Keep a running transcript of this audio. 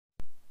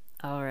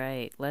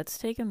right. Let's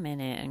take a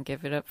minute and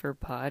give it up for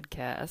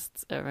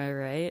podcasts. Am I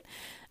right?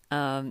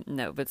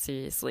 No, but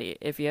seriously,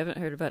 if you haven't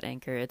heard about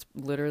Anchor, it's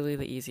literally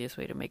the easiest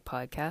way to make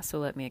podcasts, so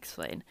let me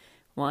explain.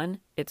 One,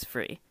 it's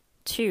free.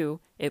 Two,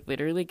 it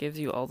literally gives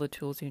you all the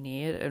tools you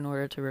need in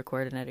order to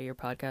record and edit your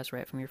podcast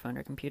right from your phone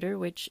or computer,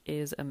 which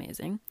is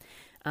amazing.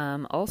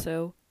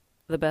 Also,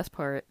 the best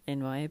part,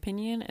 in my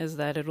opinion, is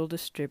that it'll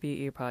distribute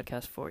your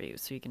podcast for you.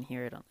 So you can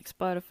hear it on like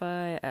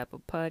Spotify,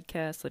 Apple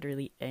Podcasts,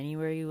 literally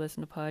anywhere you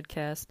listen to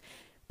podcasts.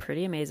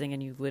 Pretty amazing,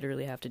 and you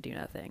literally have to do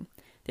nothing.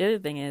 The other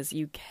thing is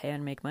you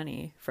can make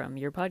money from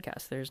your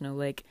podcast. There's no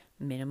like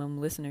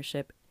minimum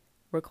listenership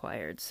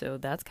required, so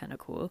that's kind of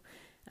cool.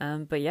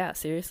 But yeah,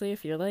 seriously,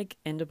 if you're like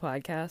into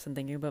podcasts and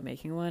thinking about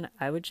making one,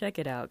 I would check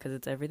it out because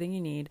it's everything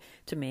you need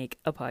to make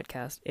a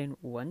podcast in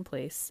one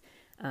place.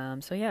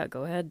 So yeah,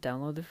 go ahead,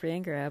 download the free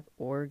Anchor app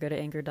or go to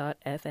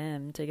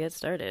anchor.fm to get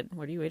started.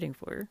 What are you waiting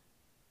for?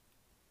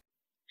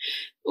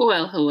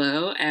 Well,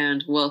 hello,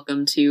 and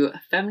welcome to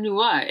Femme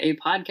Noir, a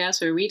podcast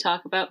where we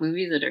talk about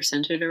movies that are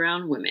centered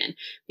around women.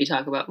 We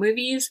talk about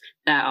movies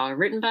that are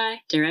written by,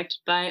 directed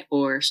by,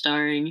 or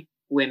starring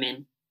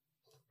women.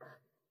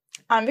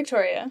 I'm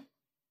Victoria.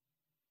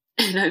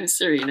 And I'm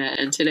Serena,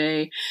 and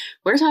today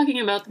we're talking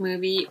about the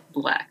movie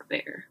Black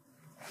Bear.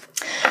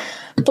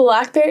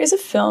 Black Bear is a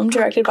film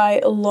directed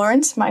by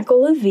Lawrence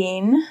Michael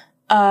Levine.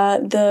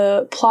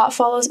 The plot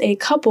follows a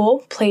couple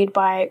played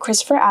by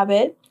Christopher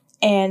Abbott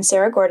and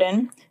Sarah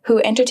Gordon, who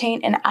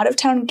entertain an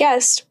out-of-town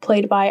guest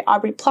played by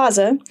Aubrey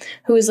Plaza,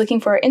 who is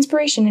looking for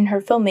inspiration in her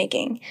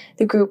filmmaking.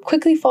 The group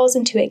quickly falls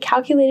into a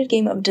calculated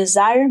game of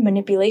desire,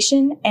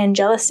 manipulation, and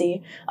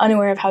jealousy,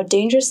 unaware of how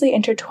dangerously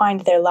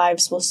intertwined their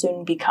lives will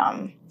soon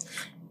become.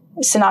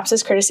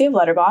 Synopsis courtesy of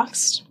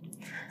Letterboxd.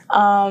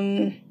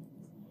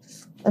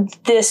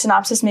 This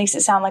synopsis makes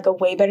it sound like a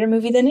way better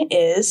movie than it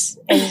is.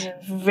 It's a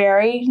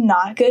very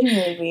not good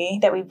movie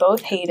that we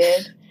both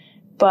hated.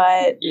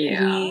 But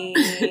we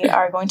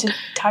are going to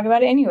talk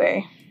about it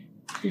anyway.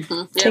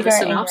 Mm-hmm. Yeah, the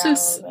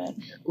synopsis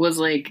was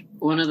like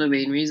one of the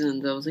main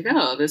reasons I was like,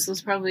 oh, this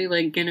is probably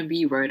like gonna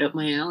be right up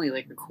my alley,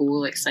 like a cool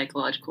like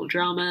psychological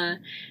drama.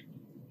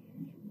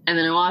 And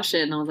then I watched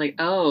it and I was like,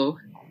 oh,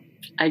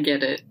 I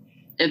get it.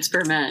 It's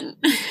for men.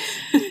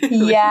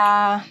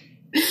 Yeah.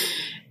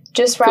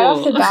 Just right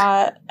off the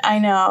bat, I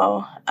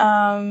know.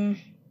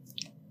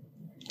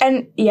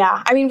 And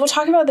yeah, I mean, we'll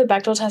talk about the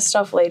Bechdel test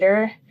stuff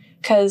later.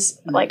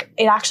 Because, like,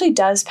 it actually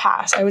does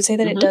pass. I would say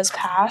that it does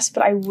pass,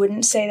 but I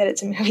wouldn't say that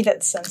it's a movie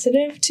that's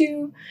sensitive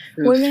to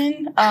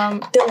women.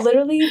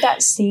 Literally,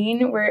 that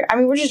scene where, I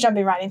mean, we're just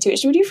jumping right into it.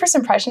 Should we do first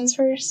impressions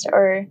first,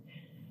 and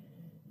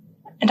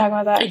talk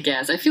about that? I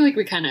guess. I feel like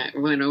we kind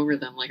of went over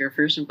them, like, our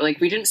first, like,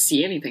 we didn't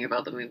see anything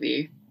about the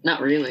movie.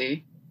 Not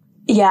really.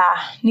 Yeah,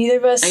 neither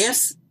of us. I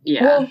guess,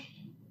 yeah. Well,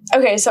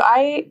 okay, so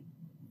I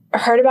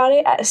heard about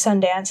it at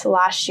Sundance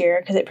last year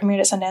because it premiered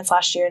at Sundance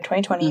last year in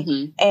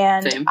 2020,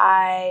 and Same.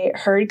 I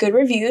heard good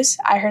reviews.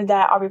 I heard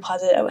that Aubrey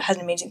Plaza has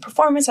an amazing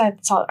performance. I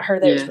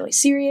heard that it was really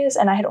serious,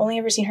 and I had only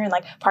ever seen her in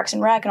like Parks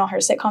and Rec and all her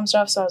sitcom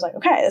stuff, so I was like,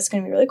 okay, that's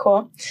going to be really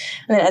cool.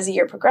 And then as the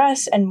year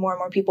progressed and more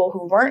people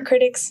who weren't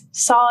critics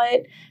saw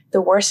it,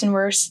 the worse and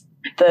worse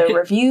the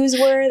reviews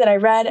were that I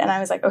read, and I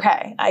was like,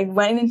 okay. I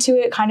went into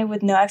it kind of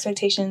with no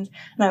expectations,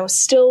 and I was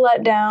still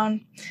let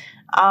down.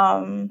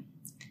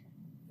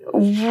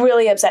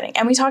 Really upsetting.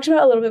 And we talked about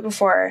it a little bit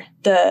before.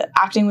 The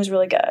acting was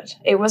really good.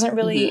 It wasn't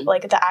really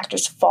like the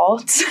actor's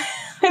fault,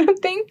 I don't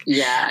think.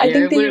 Yeah, I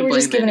think they were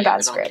just given a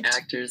bad script.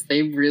 Actors,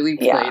 they really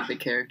played the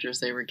characters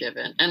they were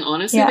given. And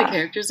honestly, the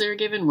characters they were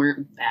given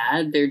weren't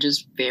bad. They're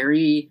just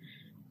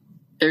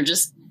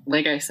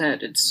like I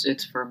said,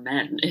 it's for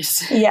men.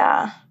 It's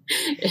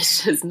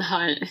just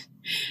not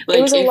like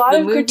it was a lot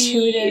of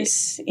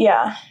gratuitous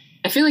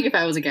I feel like if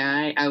I was a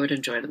guy, I would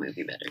enjoy the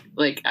movie better.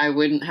 Like, I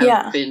wouldn't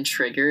have been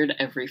triggered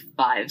every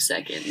 5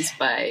 seconds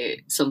by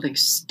something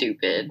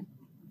stupid.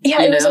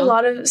 Yeah, it was a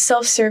lot of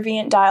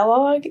self-servient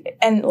dialogue,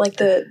 and, like,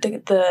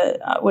 the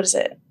what is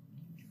it?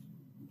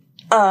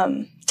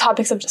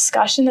 Topics of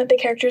discussion that the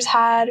characters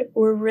had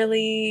were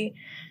really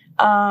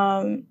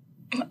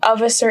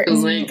of a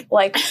certain,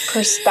 like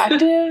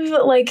perspective.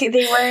 Like,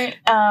 they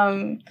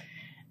weren't...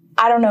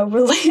 I don't know,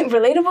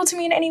 relatable to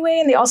me in any way,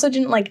 and they also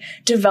didn't like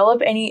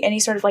develop any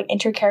sort of like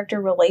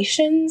intercharacter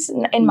relations,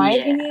 in my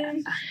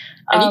opinion.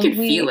 And you could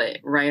feel it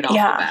right off the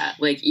bat,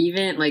 like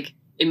even like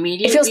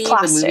immediately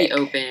the movie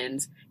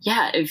opens.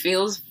 Yeah, it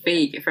feels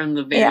fake from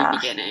the very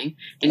beginning,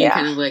 and you're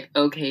kind of like,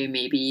 okay,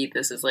 maybe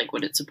this is like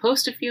what it's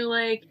supposed to feel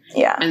like.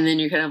 Yeah, and then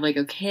you're kind of like,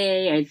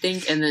 okay, I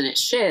think, and then it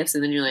shifts,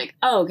 and then you're like,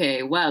 oh,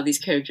 okay, wow, these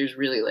characters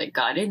really like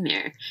got in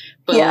there,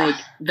 but like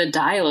the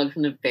dialogue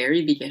from the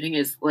very beginning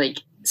is like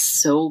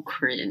so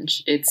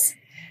cringe. It's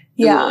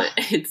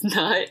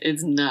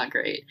not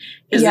great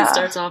because it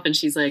starts off and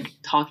she's like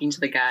talking to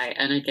the guy,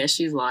 and I guess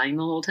she's lying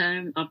the whole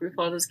time, Aubrey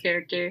Plaza's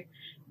character,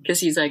 because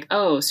he's like,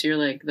 oh, so you're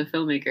like the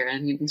filmmaker,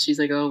 and she's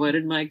like, oh, what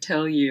did Mike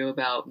tell you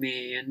about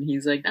me? And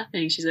he's like,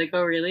 nothing. She's like,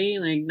 oh, really?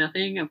 Like,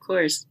 nothing? Of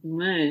course.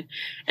 Meh.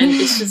 And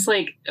it's just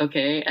like,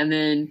 okay. And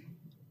then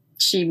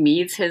she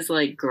meets his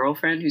like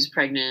girlfriend who's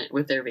pregnant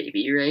with their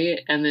baby,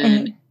 right? And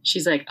then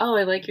she's like, "Oh,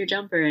 I like your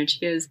jumper," and she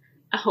goes,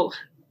 "Oh,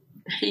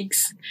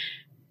 thanks."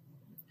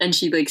 And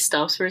she like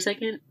stops for a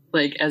second,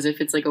 like as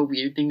if it's like a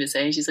weird thing to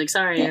say. She's like,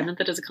 "Sorry, I meant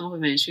that as a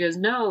compliment." She goes,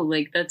 "No,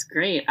 like that's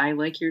great. I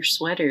like your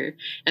sweater."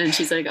 And then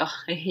she's like, "Oh,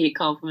 I hate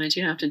compliments.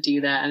 You don't have to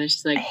do that." And then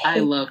she's like, "I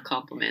love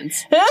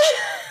compliments."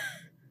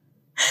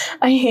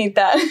 I hate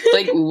that.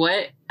 Like,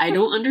 what? I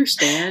don't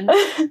understand.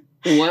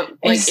 What,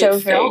 like, so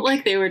it felt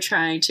like they were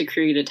trying to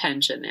create a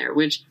tension there,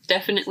 which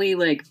definitely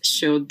like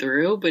showed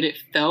through, but it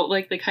felt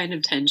like the kind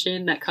of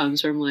tension that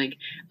comes from like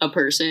a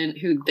person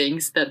who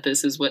thinks that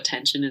this is what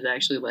tension is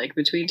actually like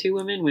between two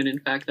women, when in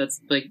fact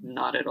that's like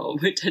not at all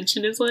what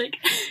tension is like.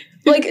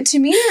 Like, to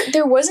me,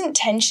 there wasn't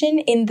tension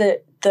in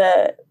the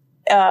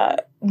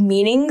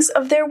meanings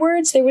of their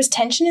words. There was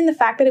tension in the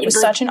fact that it was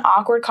such an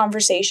awkward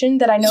conversation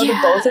that I know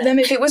that both of them,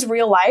 if it was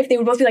real life, they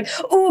would both be like,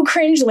 "Oh,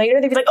 cringe," later.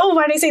 They'd be like, "Oh,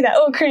 why did I say that?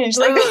 Oh, cringe."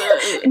 Like,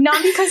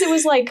 not because it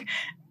was like,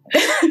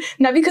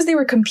 not because they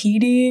were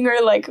competing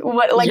or like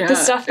what, like the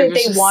stuff that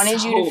they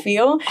wanted you to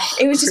feel.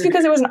 Awkward. It was just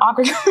because it was an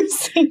awkward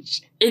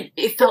conversation.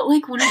 It felt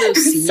like one of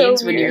those scenes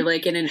so when you're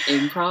like in an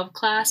improv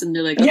class and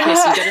they're like, "Okay,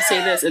 so you gotta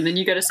say this and then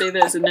you gotta say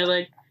this," and they're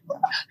like,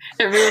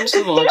 everyone's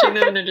just watching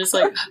them and they're just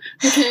like,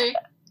 "Okay,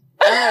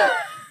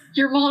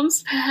 your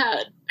mom's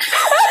fat."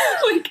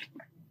 Like,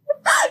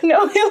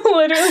 no, it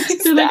literally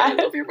said, like, "I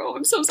love your mom.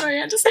 I'm so sorry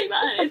I had to say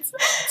that.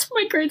 It's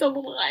my grades on the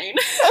line."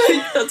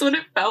 Like, that's what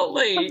it felt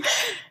like.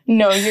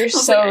 No, you're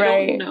so like,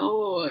 right. I don't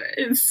know.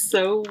 It's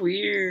so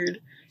weird.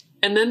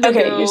 And then they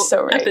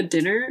go at the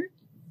dinner.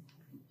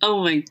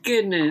 Oh my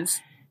goodness.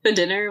 The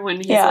dinner when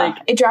he's like...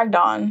 it dragged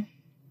on.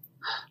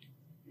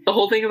 The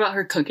whole thing about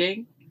her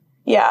cooking.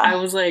 Yeah. I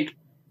was like,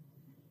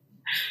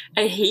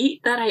 I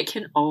hate that I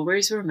can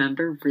always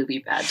remember really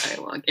bad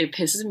dialogue. It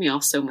pisses me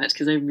off so much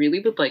because I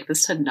really would like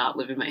this to not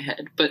live in my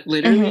head. But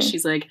literally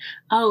she's like,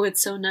 "Oh,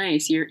 it's so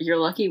nice. You're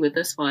lucky with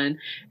this one."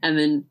 And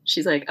then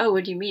she's like, "Oh,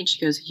 what do you mean?" She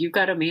goes, "You've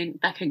got a man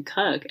that can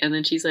cook." And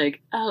then she's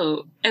like,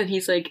 "Oh," and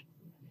he's like,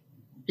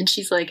 and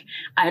she's like,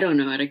 "I don't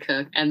know how to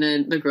cook." And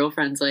then the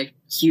girlfriend's like,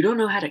 "You don't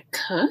know how to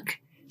cook?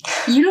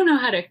 You don't know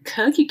how to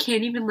cook? You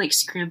can't even, like,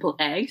 scramble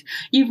eggs?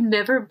 You've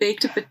never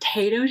baked a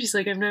potato?" She's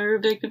like, "I've never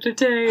baked a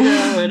potato."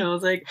 And I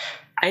was like,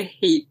 I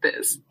hate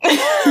this.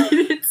 I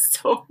hate it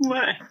so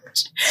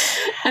much.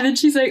 And then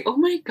she's like, "Oh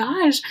my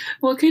gosh,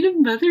 what kind of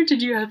mother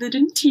did you have that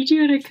didn't teach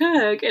you how to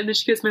cook?" And then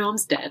she goes, "My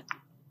mom's dead."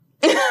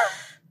 But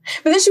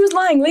then she was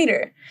lying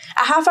later.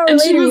 A half hour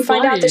later, you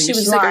find out that she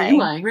was lying. Like, "Are you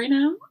lying right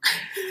now?"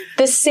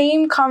 The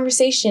same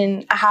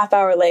conversation a half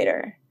hour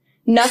later.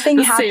 Nothing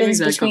happens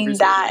between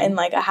that and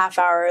like a half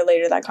hour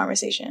later, that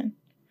conversation.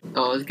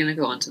 Oh, I was going to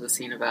go on to the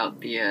scene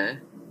about they're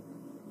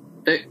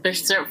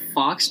start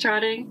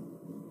foxtrotting.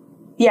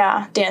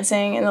 Yeah,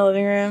 dancing in the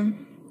living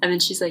room. And then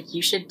she's like,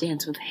 "You should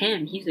dance with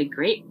him. He's a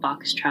great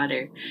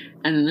foxtrotter."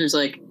 And then there's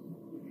like,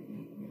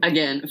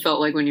 again, it felt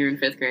like when you're in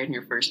 5th grade and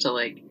you're first to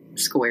like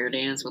square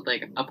dance with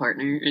like a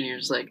partner and you're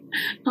just like,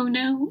 "Oh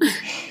no,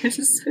 this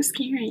is so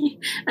scary.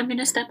 I'm going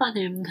to step on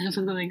him." And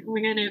I'm like, "Oh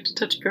my God, I have to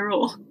touch a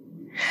girl."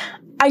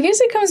 I guess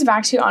it comes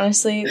back to,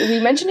 honestly, we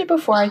mentioned it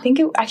before. I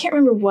can't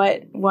remember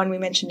what one we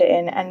mentioned it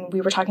in, and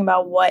we were talking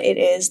about what it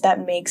is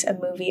that makes a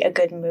movie a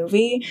good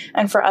movie.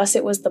 And for us,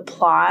 it was the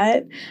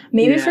plot.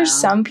 Maybe for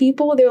some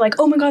people, they're like,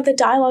 "Oh my God, the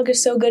dialogue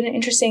is so good and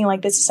interesting.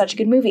 Like, this is such a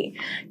good movie."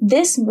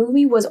 This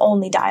movie was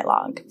only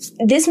dialogue.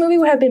 This movie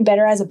would have been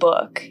better as a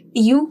book.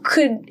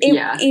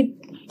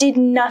 It did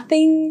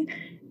nothing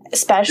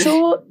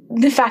special.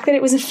 The fact that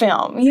it was a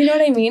film, you know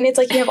what I mean? It's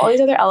like you have all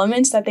these other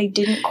elements that they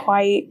didn't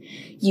quite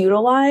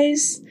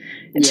utilize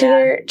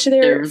to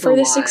their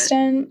furthest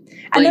extent.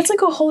 And that's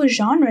like a whole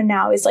genre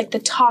now, is like the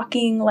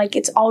talking, like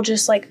it's all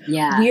just like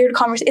weird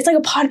conversation. It's like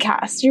a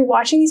podcast. You're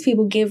watching these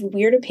people give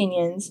weird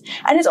opinions,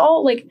 and it's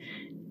all like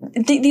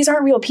these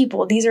aren't real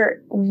people. These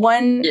are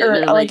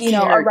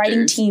a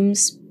writing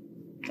team's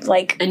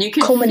like and you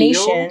can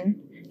culmination.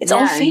 It's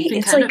all fake.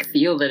 You can kind of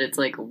feel that it's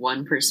like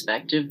one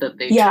perspective, that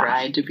they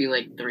tried to be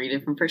like 3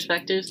 different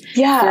perspectives.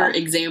 Yeah. For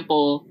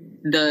example,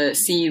 the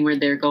scene where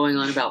they're going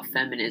on about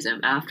feminism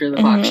after the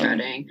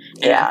foxtrotting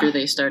and after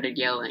they started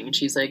yelling, and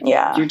she's like,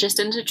 "You're just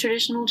into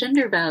traditional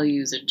gender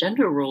values and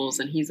gender roles,"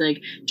 and he's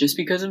like, "Just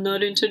because I'm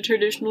not into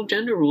traditional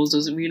gender roles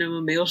doesn't mean I'm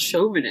a male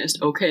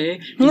chauvinist,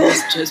 okay?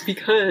 Just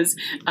because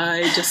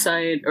I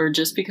decide, or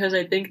just because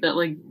I think that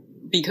like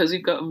because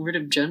we've gotten rid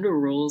of gender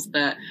roles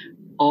that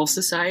all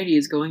society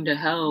is going to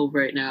hell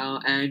right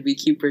now, and we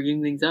keep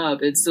bringing things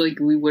up. It's like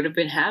we would have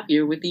been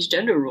happier with these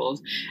gender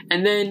roles."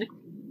 And then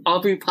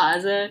Aubrey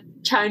Plaza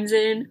chimes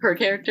in, her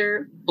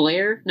character,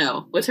 Blair?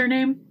 No, what's her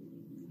name?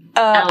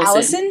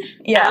 Allison?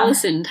 Yeah.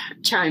 Allison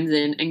chimes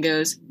in and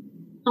goes,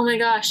 "Oh my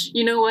gosh,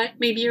 you know what?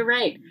 Maybe you're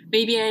right.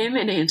 Maybe I am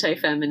an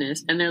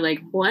anti-feminist." And they're like,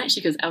 "What?" She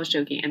goes, "I was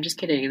joking. I'm just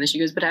kidding." And then she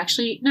goes, "But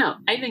actually, no,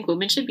 I think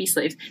women should be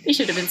slaves. They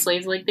should have been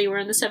slaves like they were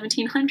in the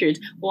 1700s.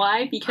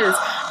 Why? Because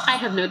I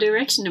have no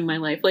direction in my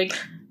life." Like,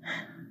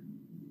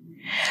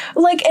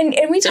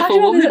 and we talked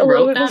about this a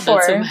little bit before.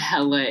 That's some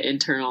hella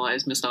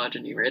internalized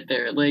misogyny right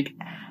there. Like,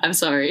 I'm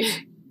sorry.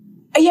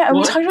 Yeah,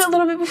 we talked about it a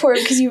little bit before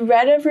because you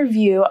read a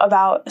review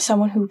about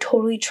someone who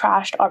totally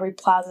trashed Aubrey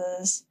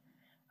Plaza's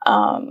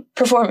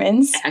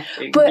performance.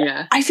 Acting, but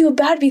yeah. I feel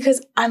bad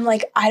because I'm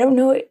like, I don't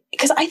know,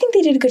 because I think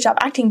they did a good job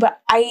acting,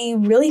 but I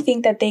really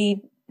think that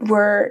they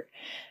were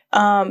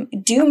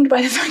doomed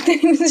by the fact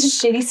that it was a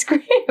shitty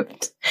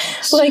script.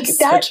 Like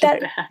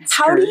that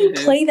how do you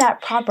play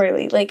that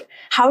properly? Like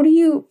how do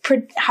you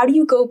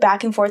go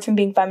back and forth from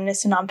being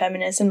feminist to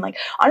non-feminist? And like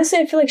honestly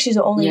I feel like she's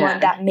the only one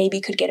that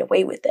maybe could get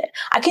away with it.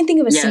 I can't think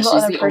of a single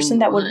other person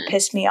that would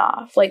piss me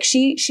off. Like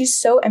she's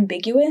so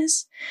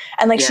ambiguous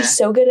and like she's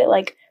so good at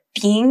like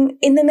being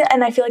in the middle,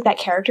 and I feel like that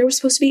character was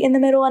supposed to be in the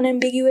middle and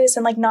ambiguous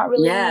and like not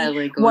really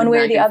like one way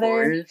or the other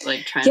forth,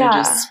 like trying to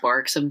just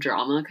spark some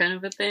drama kind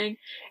of a thing,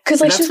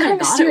 because like she's kind of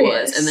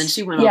mysterious, and then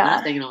she went on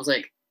that thing and I was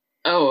like,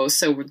 oh,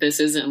 so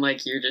this isn't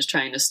like you're just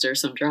trying to stir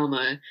some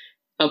drama.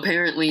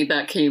 Apparently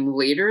that came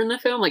later in the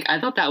film. Like I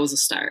thought that was a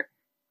start.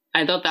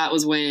 I thought that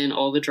was when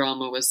all the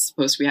drama was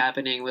supposed to be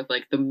happening with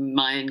like the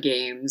mind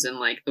games and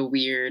like the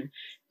weird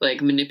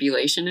like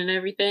manipulation and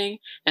everything,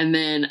 and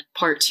then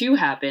part 2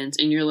 happens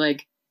and you're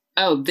like,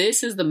 oh,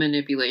 this is the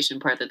manipulation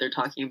part that they're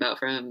talking about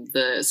from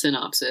the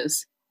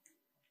synopsis.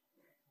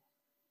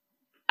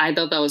 I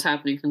thought that was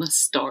happening from the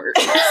start.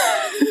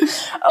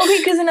 Okay,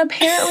 because then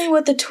apparently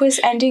what the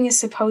twist ending is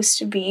supposed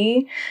to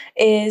be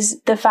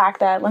is the fact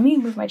that... Let me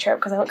move my chair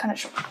up because I look kind of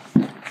short.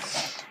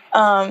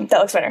 That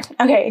looks better.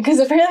 Okay, because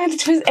apparently what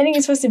the twist ending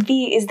is supposed to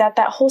be is that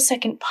whole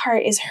second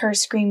part is her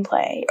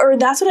screenplay. Or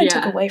that's what I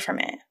took away from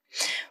it.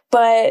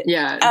 But...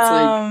 yeah, it's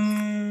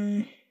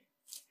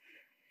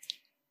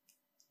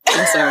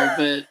I'm sorry,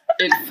 but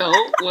it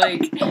felt like...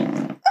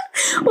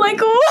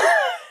 like,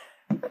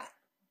 what?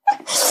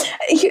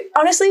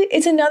 Honestly,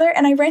 it's another...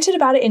 And I ranted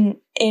about it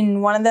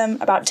in one of them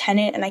about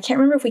Tenet, and I can't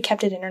remember if we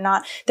kept it in or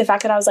not. The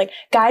fact that I was like,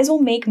 guys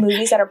will make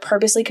movies that are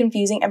purposely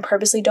confusing and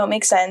purposely don't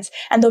make sense,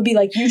 and they'll be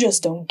like, you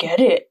just don't get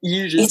it.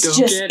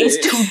 It's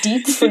too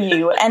deep for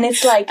you. And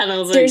it's like... And I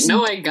was like,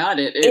 no, I got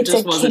it. It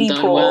just wasn't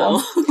done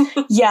well.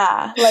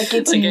 Yeah, like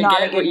it's like,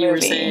 not a good movie. I get what you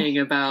were saying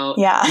about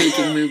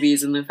making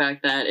movies and the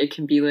fact that it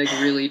can be like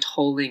really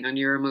tolling on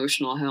your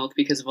emotional health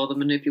because of all the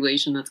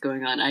manipulation that's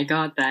going on. I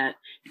got that.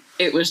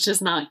 It was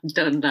just not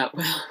done that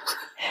well.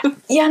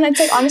 Yeah, and it's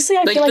like, honestly,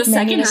 I feel like the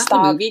second half of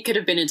the movie could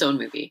have been its own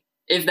movie.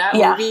 If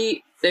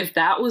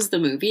that was the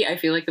movie, I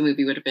feel like the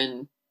movie would have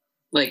been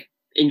like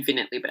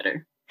infinitely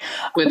better.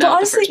 But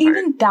honestly,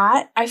 even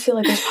that I feel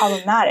like was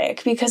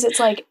problematic because it's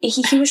like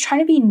he was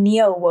trying to be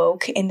neo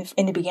woke in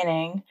the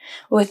beginning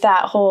with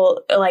that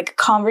whole like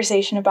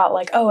conversation about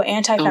like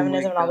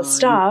anti-feminism and all this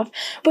stuff.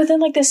 But then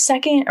like the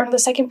second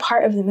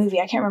part of the movie,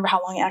 I can't remember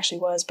how long it actually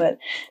was, but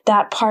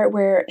that part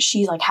where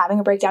she's like having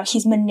a breakdown,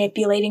 he's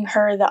manipulating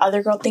her. The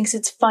other girl thinks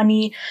it's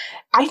funny.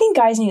 I think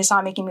guys need to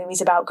stop making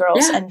movies about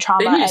girls and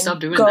trauma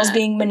and girls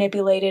being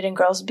manipulated and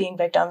girls being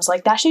victims.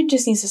 Like that shit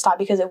just needs to stop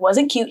because it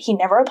wasn't cute. He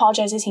never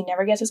apologizes. He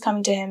never gets what's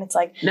coming to him. It's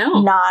like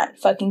not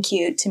fucking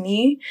cute to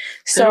me.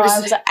 So I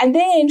was like, and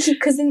then he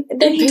twisted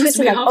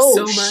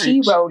like,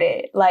 she wrote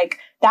it. Like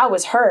that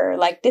was her.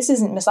 Like this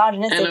isn't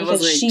misogynistic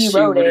because like, she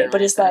wrote it.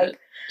 But it's like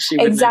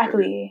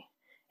exactly.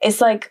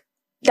 It's like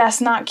that's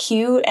not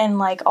cute and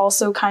like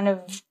also kind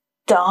of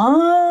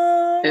dumb.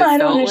 I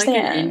don't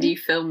understand. Like an indie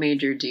film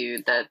major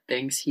dude that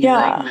thinks he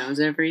like knows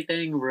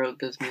everything wrote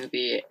this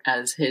movie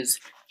as his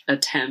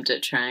attempt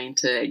at trying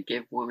to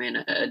give women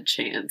a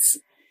chance.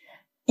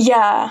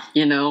 Yeah.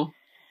 You know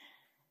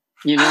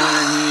what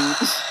I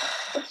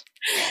mean?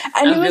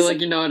 I feel like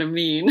you know what I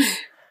mean.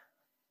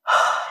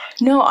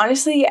 No,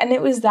 honestly, and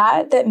it was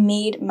that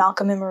made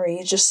Malcolm and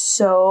Marie just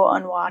so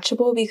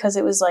unwatchable because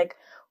it was like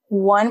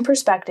one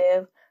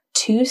perspective,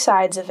 two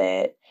sides of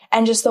it,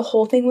 and just the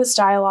whole thing was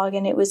dialogue,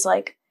 and it was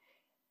like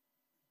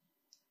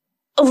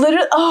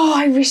literally. Oh,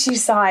 I wish you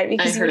saw it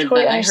because you would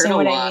totally understand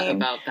what I mean. I heard a lot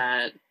about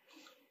that,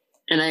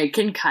 and I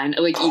can kind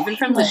of like even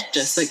from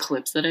just the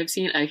clips that I've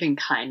seen, I can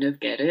kind of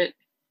get it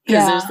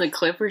because there's the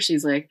clip where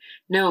she's like,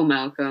 "No,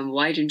 Malcolm,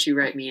 why didn't you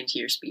write me into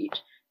your speech?"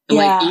 And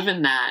like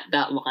even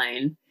that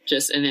line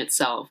just in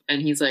itself,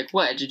 and he's like,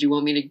 "What did you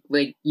want me to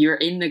like? You're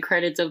in the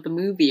credits of the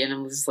movie," and I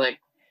was like.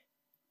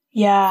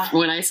 Yeah.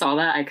 When I saw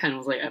that, I kind of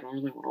was like, I don't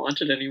really want to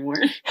watch it anymore.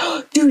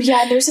 Dude,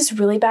 yeah, there's this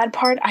really bad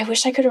part. I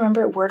wish I could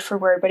remember it word for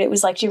word, but it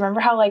was like, do you remember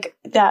how like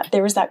that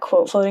there was that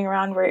quote floating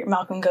around where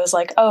Malcolm goes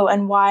like, oh,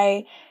 and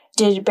why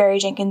did Barry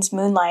Jenkins'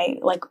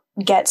 Moonlight like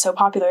get so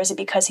popular? Is it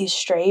because he's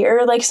straight?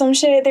 Or like some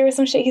shit, there was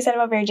some shit he said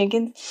about Barry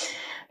Jenkins.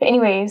 But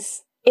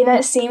anyways, in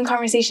that same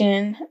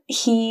conversation,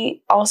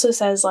 he also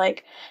says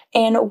like,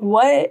 and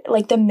what,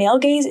 like the male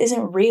gaze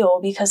isn't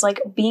real because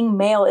like being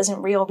male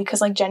isn't real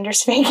because like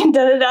gender's fake and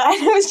da-da-da.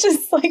 And it was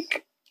just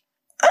like,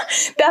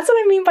 that's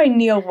what I mean by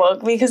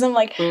neo-woke because I'm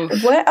like,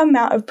 what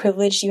amount of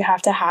privilege do you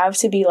have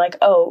to be like,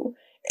 oh,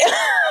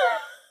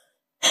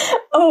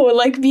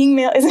 like being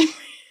male isn't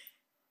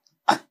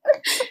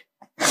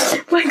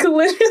like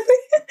literally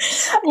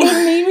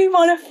It made me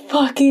want to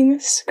fucking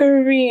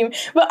scream.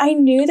 But I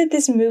knew that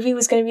this movie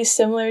was going to be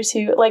similar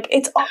to, like,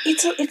 it's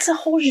a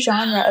whole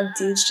genre of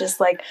dudes just,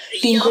 like,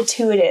 being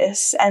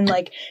gratuitous and,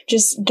 like,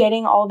 just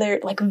getting all their,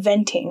 like,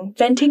 venting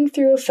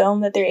through a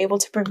film that they're able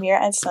to premiere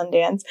at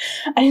Sundance.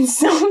 And it's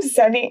so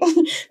upsetting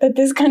that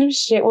this kind of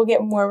shit will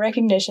get more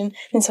recognition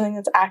than something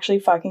that's actually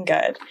fucking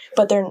good.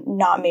 But they're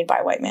not made by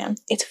a white man.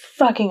 It's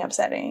fucking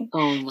upsetting.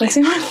 Oh my Makes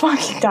me want to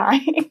fucking die.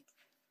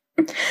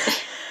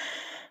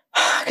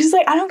 Because,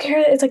 like, I don't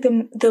care that it's, like,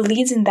 the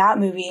leads in that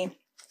movie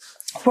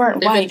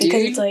weren't white,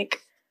 because it's,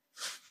 like...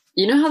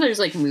 You know how there's,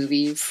 like,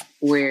 movies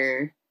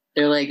where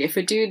they're, like, if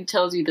a dude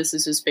tells you this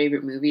is his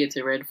favorite movie, it's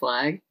a red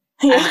flag?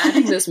 Yeah. I'm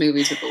adding this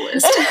movie to the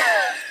list.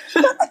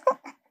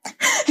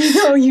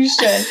 No, you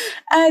should.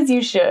 As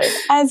you should.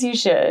 As you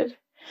should.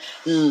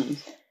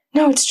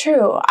 No, it's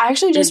true. I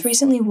actually just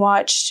recently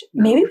watched...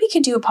 Maybe we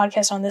could do a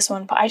podcast on this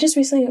one, but I just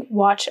recently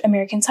watched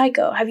American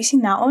Psycho. Have you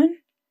seen that one?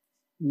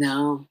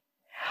 No.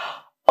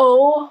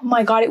 Oh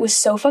my god, it was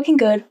so fucking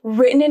good.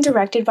 Written and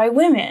directed by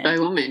women. By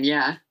women,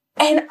 yeah.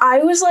 And I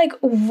was like,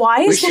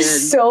 why is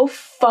this so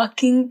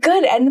fucking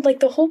good? And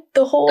like the whole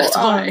That's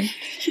why.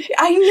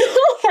 I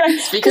know, right?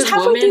 It's because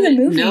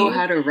women know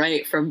how to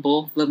write from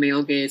both the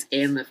male gaze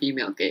and the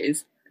female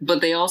gaze.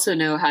 But they also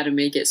know how to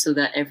make it so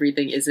that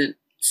everything isn't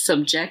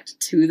subject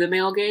to the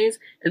male gaze.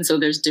 And so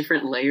there's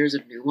different layers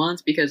of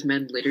nuance, because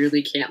men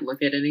literally can't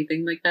look at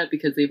anything like that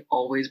because they've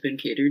always been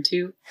catered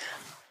to.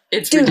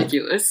 It's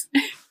ridiculous.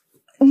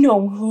 No,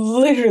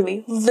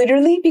 literally,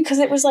 because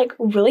it was, like,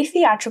 really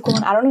theatrical,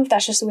 and I don't know if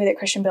that's just the way that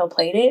Christian Bale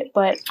played it,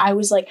 but I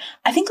was, like,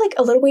 I think, like,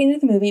 a little way into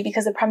the movie,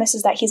 because the premise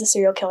is that he's a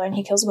serial killer and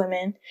he kills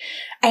women,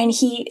 and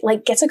he,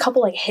 like, gets a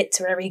couple, like, hits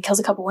or whatever, he kills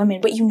a couple women,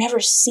 but you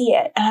never see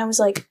it, and I was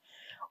like,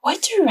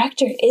 what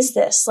director is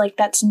this? Like,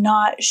 that's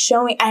not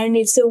showing, and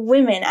it's a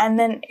woman, and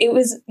then it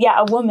was,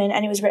 a woman,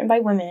 and it was written by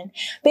women,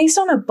 based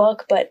on a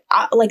book, but,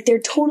 like, there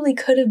totally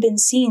could have been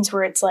scenes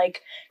where it's,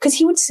 like, because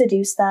he would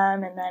seduce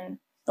them, and then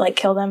like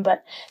kill them,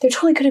 but there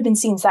totally could have been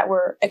scenes that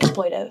were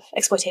exploitative,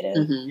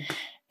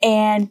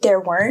 and there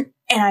weren't.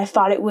 And I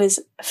thought it was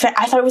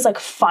like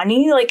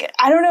funny. Like,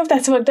 I don't know if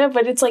that's fucked up,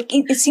 but it's like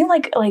it seemed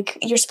like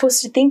you're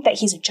supposed to think that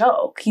he's a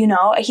joke. You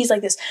know, he's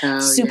like this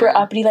super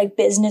uppity like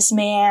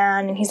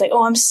businessman, and he's like,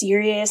 oh, I'm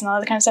serious and all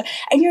that kind of stuff.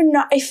 And you're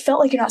not. It felt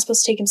like you're not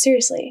supposed to take him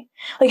seriously.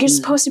 Like, you're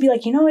supposed to be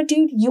like, you know what,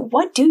 dude?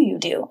 What do you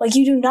do? Like,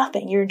 you do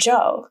nothing. You're a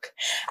joke.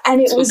 And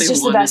it was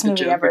just the best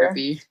movie ever.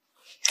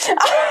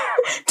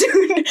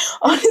 Dude,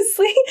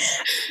 honestly,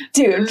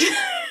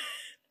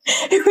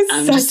 it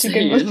was such a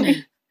good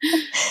movie.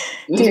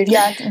 Dude,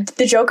 yeah,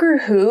 the Joker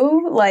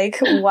who, like,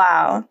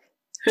 wow.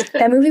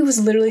 That movie was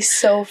literally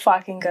so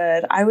fucking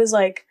good. I was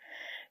like,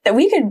 that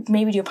we could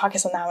maybe do a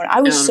podcast on that one.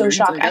 I was so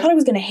shocked. I thought I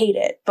was going to hate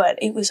it, but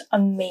it was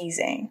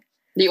amazing.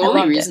 The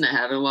only reason I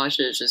haven't watched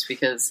it is just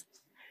because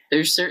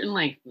there's certain,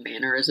 like,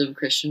 mannerism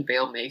Christian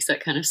Bale makes that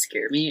kind of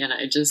scare me, and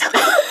I just...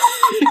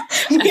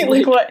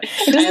 like what?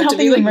 It I have to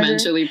be, like,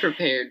 mentally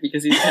prepared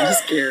because he's kind of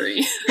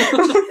scary.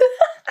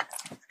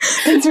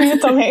 That's me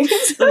with Tom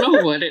Hanks. I don't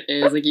know what it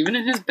is. Like, even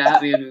in his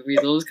Batman movies,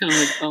 I was kind of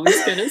like, oh,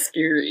 he's kind of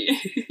scary.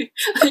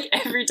 Like,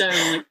 every time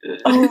I'm like,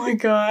 ugh. Oh my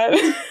god.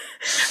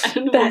 I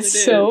don't know.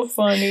 That's so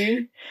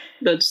funny.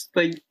 That's,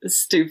 like, a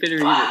stupid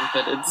reason,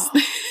 but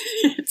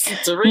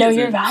it's a reason. No,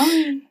 you're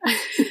valid.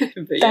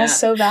 That's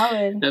so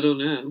valid. I don't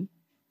know.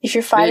 If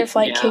your fight or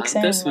flight kicks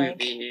in, this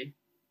movie,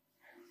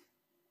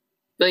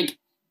 like,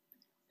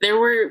 there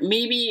were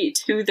maybe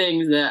two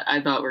things that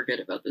I thought were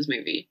good about this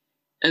movie.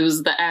 It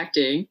was the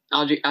acting,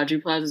 Aubrey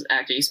Plaza's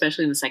acting,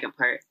 especially in the second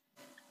part.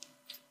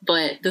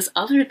 But this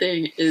other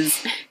thing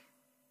is,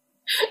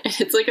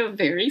 it's like a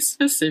very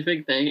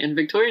specific thing, and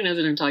Victoria knows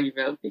what I'm talking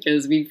about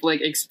because we've,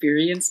 like,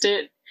 experienced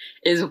it,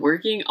 is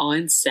working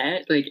on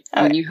set, like,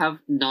 when you have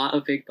not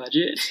a big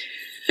budget,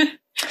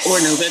 or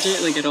no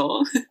budget, like, at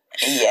all.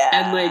 Yeah.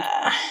 And, like,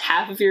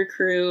 half of your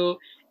crew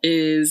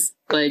is,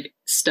 like,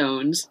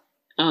 stoned.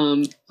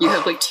 You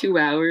have, like, 2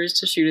 hours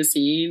to shoot a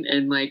scene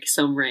in, like,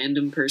 some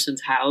random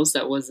person's house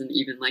that wasn't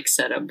even, like,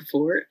 set up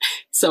before.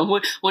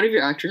 One of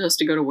your actors has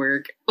to go to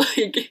work.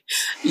 Like,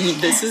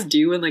 this is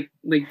due in, like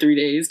 3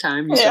 days'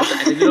 time. You still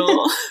have to edit it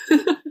all.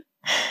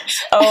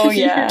 Oh,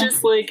 yeah. You're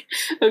just like,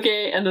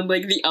 okay, and then,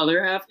 like, the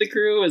other half of the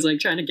crew is, like,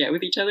 trying to get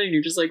with each other, and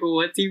you're just like, well,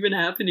 what's even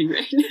happening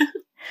right now?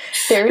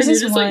 There's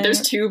this just one... like,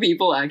 there's 2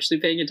 people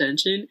actually paying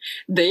attention.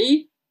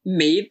 They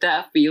made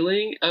that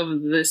feeling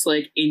of this,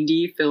 like,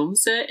 indie film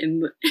set in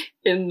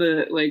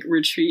the like,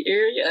 retreat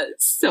area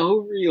so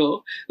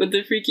real with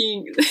the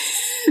freaking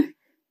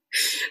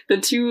the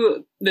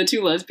two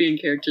lesbian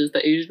characters,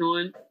 the Asian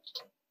one,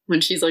 when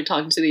she's, like,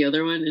 talking to the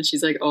other one and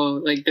she's like,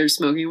 oh, like, they're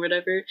smoking or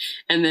whatever,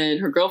 and then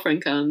her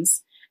girlfriend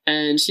comes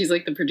and she's,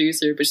 like, the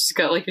producer, but she's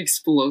got, like,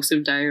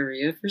 explosive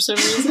diarrhea for some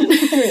reason.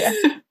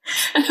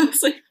 And I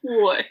was like,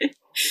 what?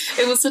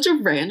 It was such a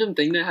random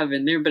thing to have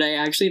in there, but I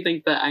actually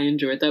think that I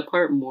enjoyed that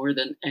part more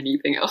than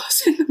anything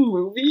else in the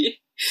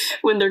movie.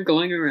 When they're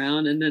going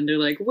around and then they're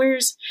like,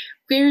 where's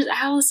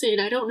Allison?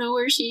 I don't know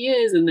where she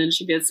is. And then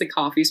she gets the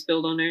coffee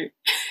spilled on her.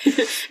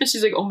 And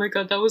she's like, oh my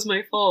God, that was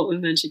my fault.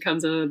 And then she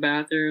comes out of the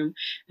bathroom,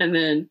 and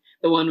then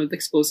the one with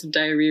explosive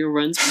diarrhea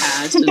runs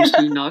past and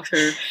she knocks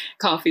her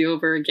coffee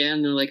over again.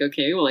 And they're like,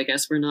 okay, well, I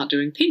guess we're not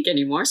doing pink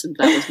anymore since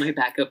that was my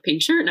backup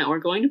pink shirt. Now we're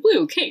going to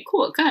blue. Okay,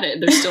 cool, got it.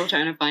 They're still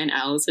trying to find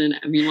Allison.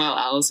 Meanwhile,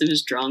 Allison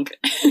is drunk.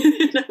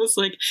 And I was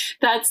like,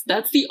 that's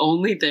the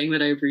only thing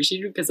that I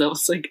appreciated, because that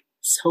was like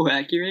so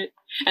accurate.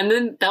 And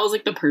then that was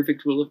like the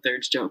perfect rule of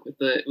thirds joke with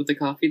the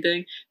coffee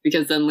thing,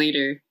 because then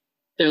later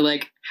they're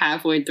like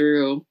halfway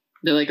through,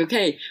 they're like,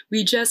 okay,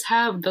 we just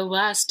have the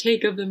last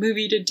take of the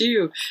movie to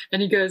do.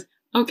 And he goes,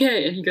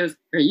 okay. And he goes,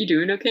 are you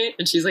doing okay?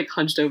 And she's like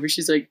hunched over.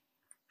 She's like,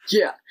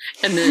 yeah.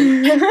 And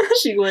then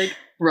she like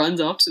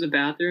runs off to the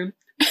bathroom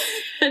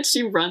and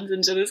she runs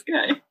into this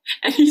guy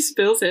and he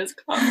spills his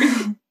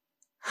coffee.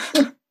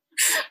 I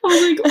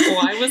was like,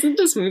 why wasn't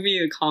this movie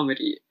a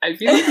comedy? I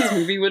feel like this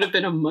movie would have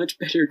been a much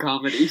better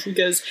comedy,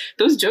 because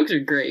those jokes are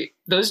great.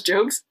 Those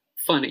jokes,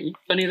 funny.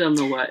 Funny than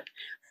the what.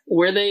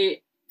 Were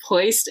they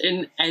placed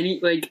in any,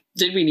 like,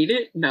 did we need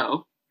it?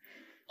 No.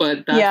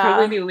 But that's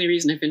probably the only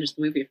reason I finished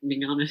the movie, if I'm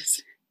being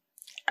honest.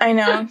 I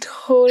know,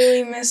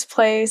 totally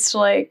misplaced,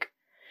 like,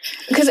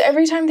 because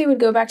every time they would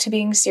go back to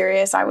being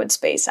serious, I would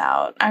space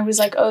out. I was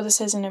like, oh, this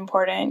isn't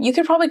important. You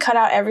could probably cut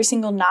out every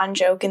single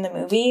non-joke in the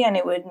movie and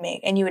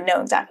you would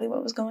know exactly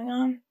what was going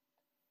on.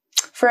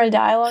 For a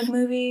dialogue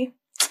movie,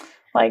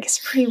 like, it's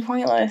pretty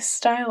pointless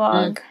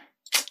dialogue.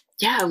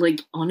 Yeah,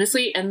 like,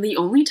 honestly, and the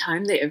only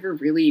time they ever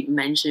really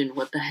mention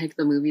what the heck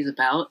the movie's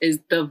about is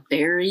the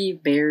very,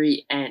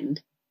 very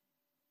end.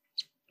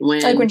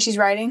 When she's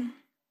writing?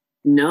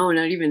 No,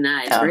 not even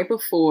that. It's right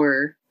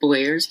before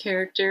Blair's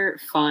character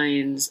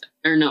finds,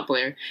 or not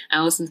Blair,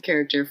 Allison's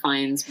character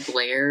finds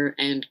Blair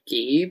and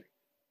Gabe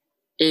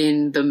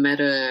in the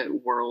meta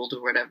world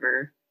or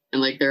whatever,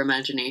 and like their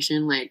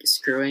imagination, like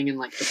screwing in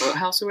like the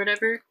boathouse or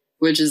whatever,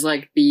 which is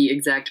like the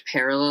exact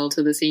parallel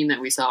to the scene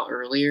that we saw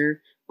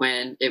earlier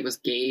when it was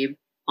Gabe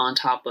on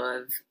top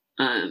of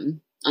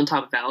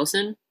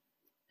Allison.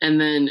 And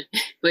then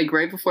like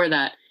right before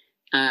that,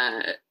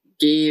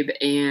 Gabe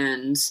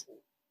and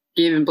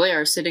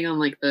Blair are sitting on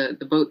like the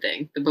boat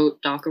thing, the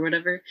boat dock or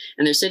whatever,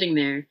 and they're sitting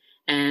there,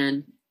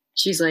 and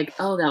she's like,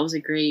 oh, that was a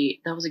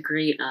great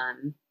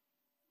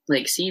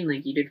like scene,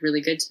 like you did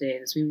really good today,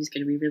 this movie's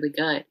gonna be really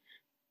good.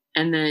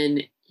 And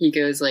then he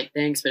goes like,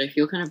 thanks, but I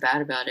feel kind of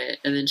bad about it.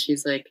 And then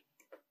she's like,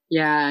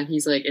 yeah, and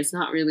he's like, it's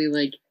not really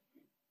like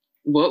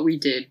what we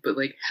did, but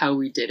like how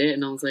we did it.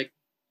 And I was like,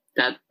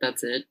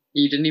 that's it?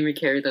 You didn't even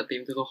carry that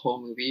theme through the whole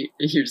movie,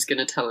 and you're just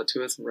gonna tell it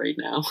to us right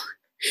now?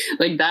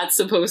 Like, that's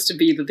supposed to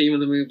be the theme of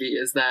the movie,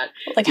 is that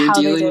like you're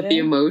dealing with the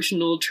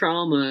emotional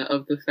trauma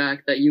of the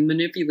fact that you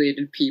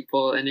manipulated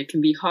people, and it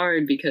can be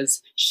hard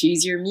because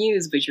she's your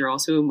muse, but you're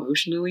also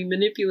emotionally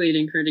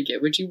manipulating her to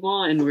get what you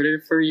want in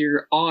order for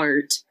your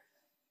art,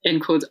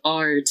 end quotes,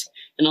 art.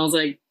 And I was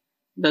like,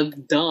 that's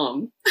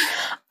dumb.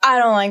 I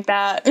don't like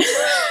that.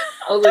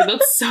 I was like,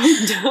 that's so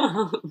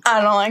dumb.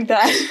 I don't like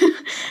that.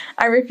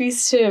 I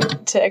refuse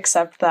to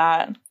accept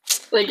that.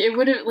 Like, it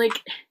would have,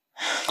 like...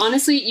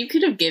 Honestly, you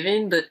could have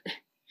given that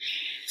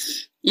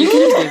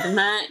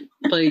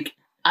like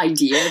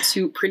idea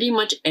to pretty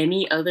much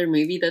any other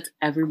movie that's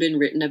ever been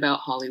written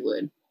about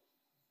Hollywood.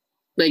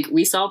 Like,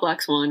 we saw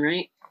Black Swan,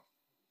 right?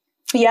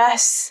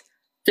 Yes.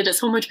 Did it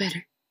so much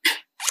better.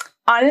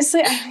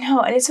 Honestly, I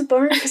know, and it's a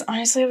bummer because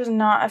honestly I was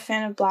not a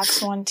fan of Black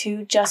Swan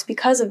 2 just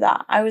because of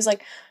that. I was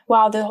like,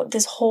 wow,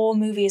 this whole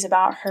movie is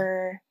about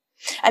her,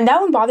 and that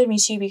one bothered me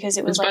too because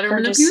it was like her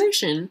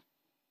manipulation.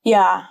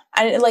 Yeah,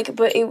 and like,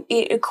 but it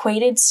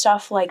equated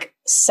stuff like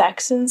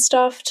sex and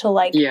stuff to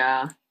like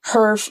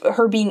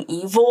her being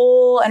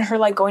evil and her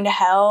like going to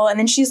hell, and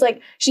then she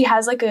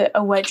has like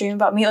a wet dream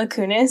about Mila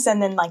Kunis,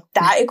 and then like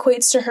that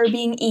equates to her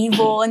being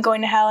evil and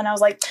going to hell, and I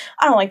was like,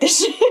 I don't like this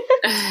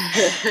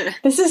shit.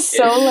 This is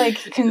so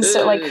like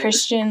like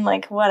Christian,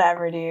 like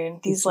whatever,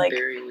 dude. These like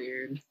very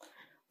weird.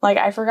 Like,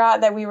 I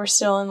forgot that we were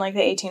still in like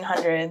the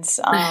 1800s.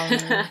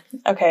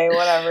 Okay,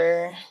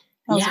 whatever.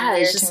 Yeah,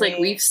 it's just like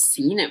we've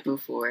seen it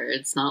before.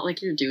 It's not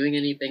like you're doing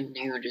anything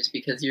new just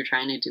because you're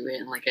trying to do it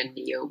in like a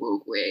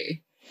neo-woke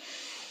way.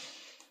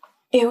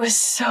 It was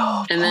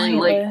so And then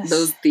like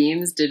those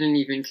themes didn't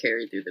even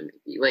carry through the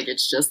movie. Like,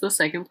 it's just the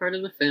second part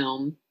of the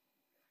film.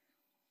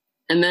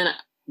 And then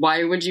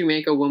why would you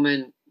make a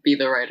woman be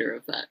the writer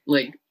of that?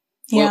 Like,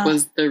 what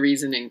was the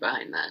reasoning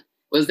behind that?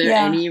 Was there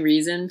any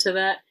reason to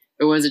that?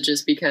 Or was it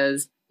just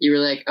because you were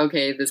like,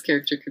 okay, this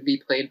character could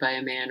be played by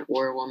a man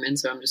or a woman,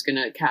 so I'm just going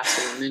to cast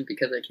a woman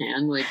because I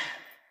can? Like,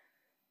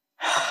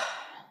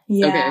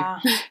 okay,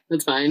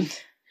 that's fine.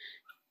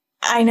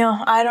 I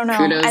know. I don't know.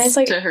 Kudos and it's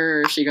like, to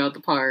her. She got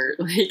the part.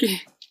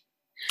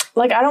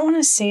 Like, I don't want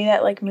to say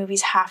that, like,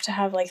 movies have to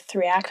have, like,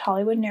 3-act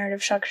Hollywood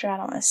narrative structure. I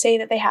don't want to say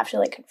that they have to,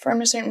 like, conform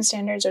to certain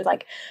standards or,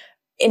 like,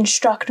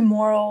 instruct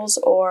morals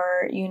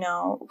or, you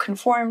know,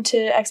 conform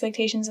to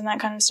expectations and that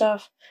kind of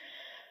stuff.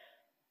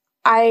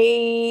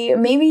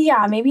 Maybe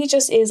it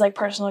just is like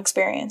personal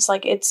experience.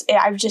 Like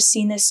I've just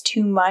seen this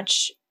too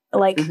much,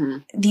 like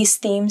these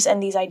themes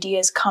and these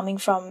ideas coming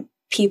from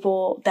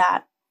people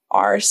that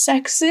are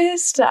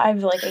sexist that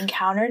I've like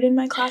encountered in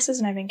my classes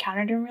and I've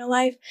encountered in real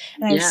life,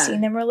 and I've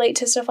seen them relate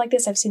to stuff like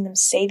this. I've seen them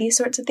say these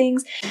sorts of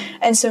things,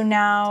 and so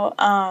now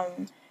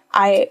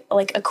I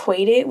like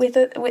equate it with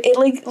it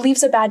like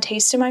leaves a bad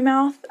taste in my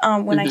mouth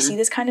when I see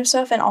this kind of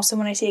stuff, and also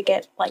when I see it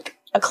get like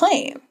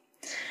acclaim.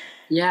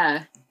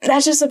 Yeah,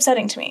 that's just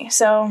upsetting to me.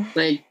 So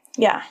like,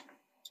 yeah.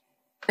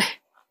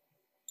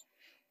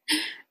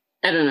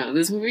 I don't know.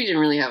 This movie didn't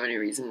really have any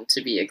reason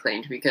to be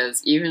acclaimed,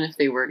 because even if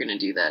they were going to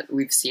do that,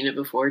 we've seen it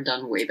before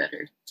done way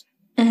better.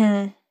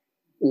 Mm-hmm.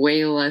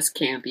 Way less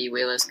campy,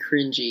 way less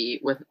cringy,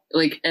 with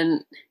like,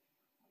 and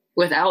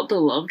without the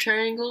love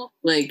triangle,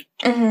 like.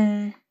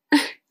 Mm-hmm.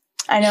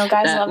 I know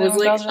guys love them, like,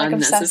 girls are like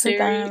obsessed with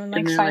them,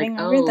 like fighting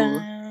like, over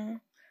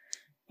them.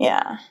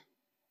 Yeah.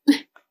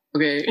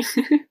 Okay,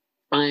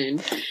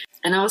 fine.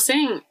 And I was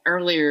saying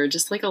earlier,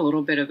 just like a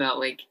little bit about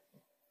like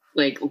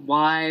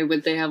why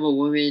would they have a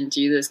woman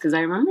do this? Because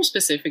I remember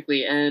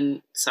specifically,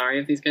 and sorry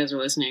if these guys are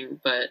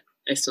listening, but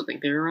I still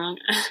think they were wrong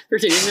for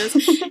doing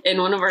this. In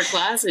one of our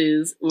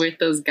classes with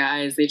those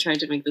guys, they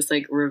tried to make this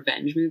like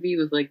revenge movie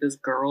with like this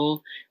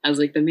girl as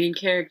like the main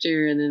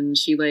character, and then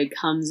she like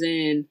comes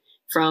in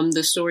from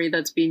the story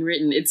that's being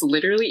written. It's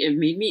literally,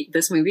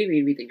 this movie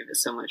made me think of it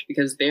so much,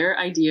 because their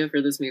idea for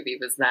this movie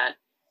was that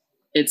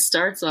it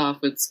starts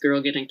off with this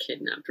girl getting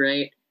kidnapped,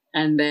 right?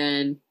 And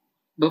then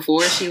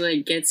before she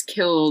like gets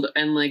killed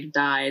and like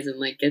dies and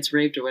like gets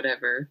raped or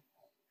whatever,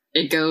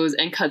 it goes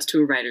and cuts to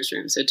a writer's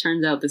room. So it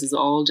turns out this is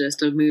all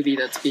just a movie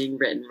that's being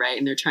written, right?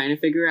 And they're trying to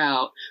figure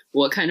out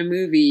what kind of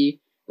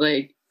movie,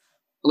 like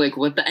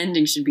what the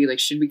ending should be. Like,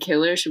 should we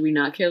kill her? Should we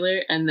not kill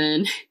her? And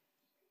then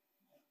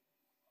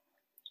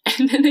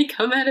they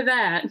come out of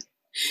that,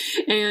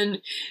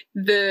 and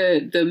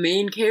the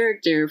main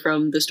character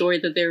from the story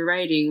that they're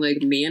writing like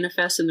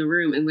manifests in the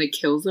room and like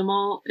kills them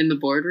all in the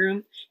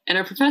boardroom. And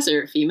our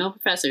professor, female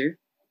professor,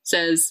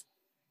 says,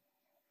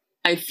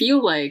 I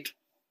feel like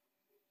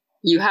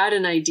you had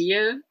an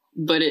idea,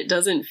 but it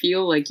doesn't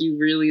feel like you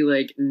really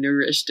like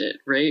nourished it,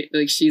 right?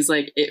 Like, she's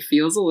like, it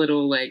feels a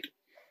little like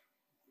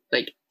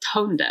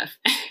tone deaf.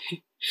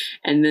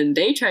 And then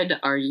they tried to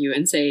argue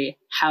and say,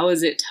 how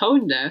is it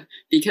tone deaf?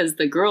 Because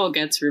the girl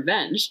gets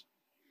revenge.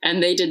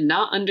 And they did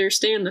not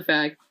understand the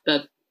fact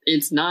that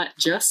it's not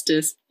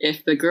justice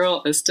if the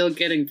girl is still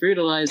getting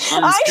brutalized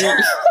on screen.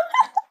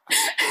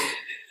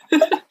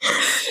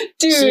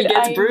 Dude, she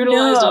gets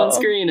brutalized on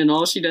screen, and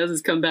all she does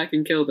is come back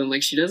and kill them.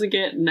 Like, she doesn't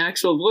get an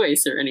actual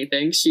voice or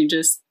anything. She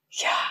just,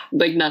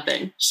 like,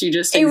 nothing. She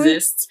just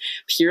exists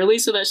purely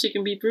so that she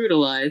can be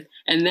brutalized.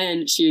 And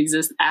then she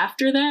exists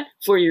after that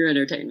for your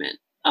entertainment.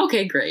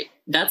 Okay, great.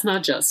 That's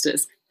not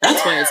justice.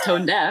 That's why it's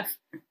tone deaf.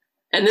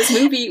 And this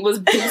movie was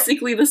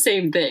basically the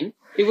same thing.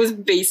 It was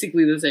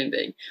basically the same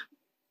thing.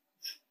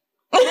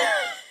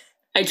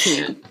 I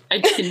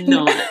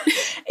cannot.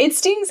 It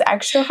stings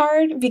extra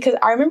hard because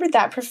I remember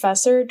that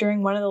professor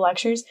during one of the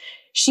lectures,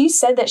 she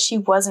said that she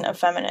wasn't a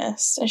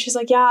feminist. And she's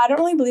like, yeah, I don't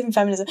really believe in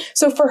feminism.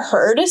 So for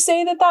her to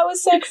say that that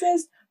was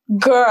sexist,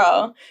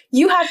 girl,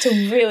 you have to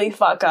really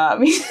fuck up.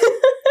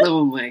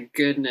 Oh my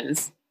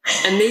goodness.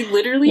 And they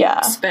literally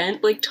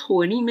spent like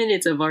 20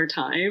 minutes of our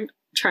time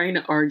trying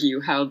to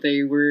argue how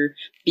they were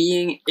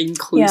being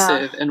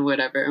inclusive and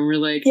whatever. And we're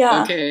like,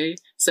 okay,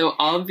 so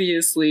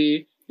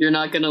obviously you're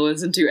not going to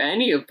listen to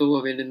any of the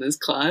women in this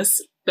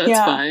class. That's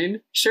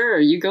fine. Sure,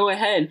 you go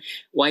ahead.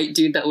 White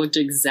dude that looked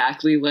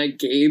exactly like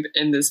Gabe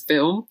in this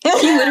film. He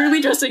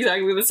literally dressed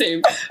exactly the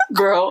same.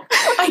 Bro.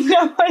 I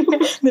know.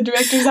 The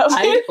director's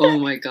outfit. Oh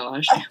my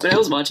gosh. When I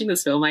was watching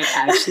this film, I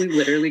actually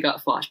literally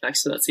got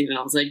flashbacks to that scene, and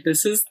I was like,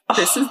 this is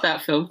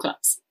that film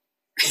class.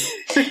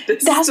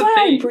 That's why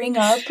I bring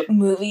up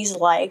movies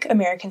like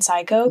American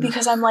Psycho,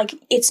 because I'm like,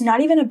 it's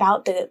not even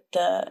about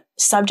the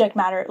subject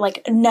matter,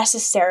 like,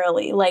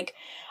 necessarily. Like,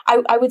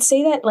 I would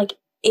say that, like,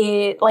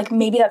 it, like,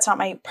 maybe that's not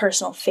my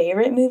personal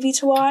favorite movie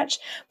to watch,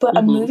 but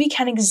a movie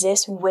can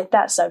exist with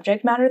that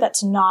subject matter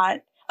that's not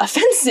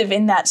offensive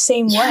in that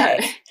same way.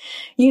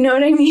 You know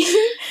what I mean?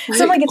 Like,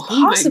 so I'm like, it's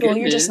possible,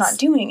 you're just not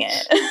doing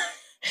it.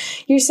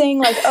 You're saying,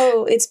 like,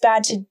 oh, it's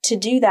bad to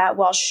do that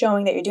while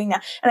showing that you're doing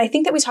that. And I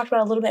think that we talked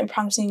about a little bit in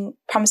Promising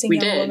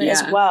Young Woman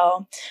as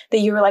well, that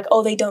you were like,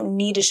 oh, they don't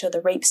need to show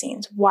the rape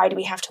scenes. Why do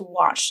we have to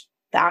watch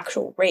the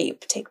actual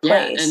rape take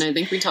place? Yeah, and I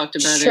think we talked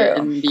about it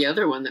in the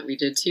other one that we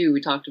did too.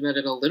 We talked about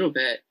it a little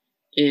bit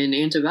in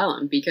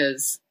Antebellum,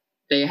 because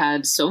they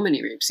had so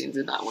many rape scenes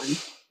in that one.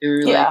 They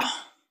were like,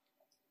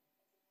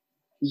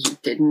 you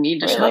didn't need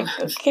to show like,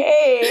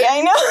 okay,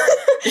 I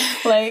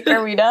know. Like,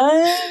 are we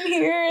done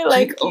here?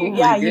 Like,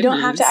 you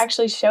don't have to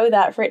actually show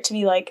that for it to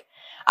be, like,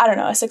 I don't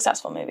know, a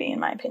successful movie, in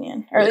my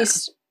opinion. Or at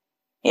least,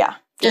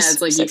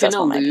 it's like you can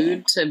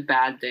allude to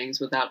bad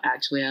things without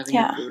actually having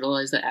to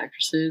brutalize the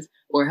actresses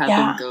or have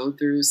them go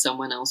through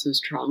someone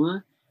else's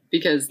trauma,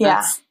 because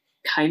that's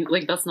kind of,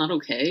 like, that's not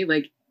okay.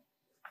 Like,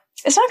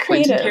 it's not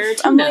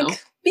creative. I'm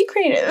like, be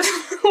creative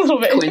a little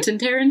bit. Quentin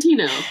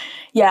Tarantino.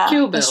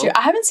 Yeah, that's true.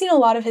 I haven't seen a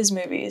lot of his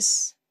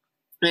movies.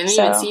 I haven't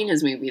even seen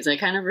his movies. I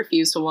kind of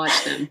refuse to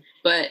watch them.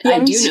 But I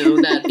do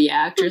know that the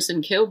actress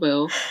in Kill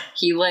Bill,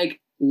 he, like,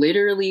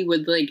 literally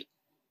would like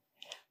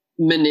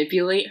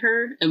manipulate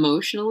her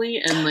emotionally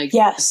and like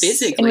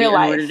physically in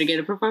order to get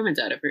a performance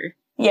out of her.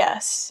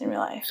 Yes, in real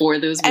life. For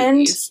those movies.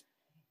 And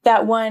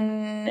that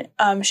one,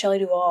 Shelley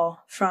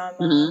Duvall from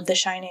The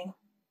Shining.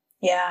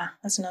 Yeah,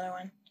 that's another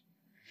one.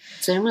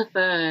 Same with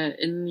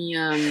in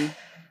the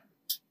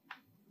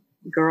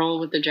girl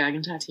with the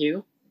dragon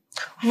tattoo.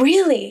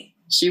 Really?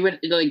 She would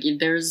like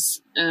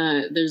there's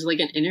like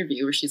an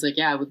interview where she's like,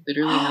 yeah, I would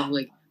literally have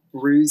like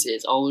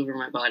bruises all over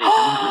my body from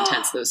how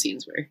intense those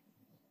scenes were.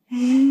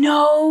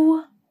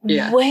 No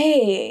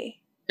way.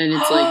 And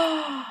it's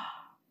like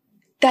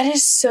that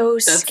is so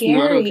scary.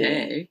 That's not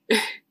okay.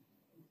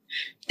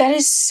 That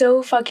is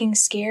so fucking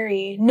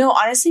scary. No,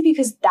 honestly,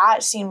 because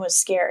that scene was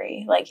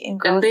scary. Like in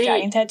Girl with the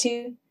Dragon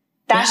Tattoo.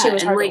 That shit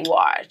was hard to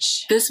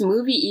watch. This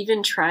movie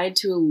even tried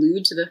to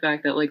allude to the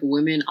fact that like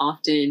women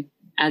often,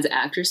 as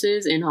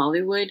actresses in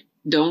Hollywood,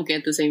 don't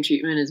get the same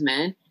treatment as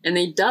men. And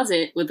they does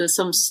it with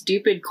some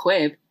stupid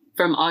quip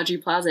from Aubrey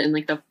Plaza in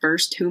like the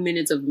first 2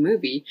 minutes of the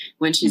movie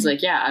when she's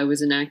like, yeah, I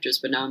was an actress,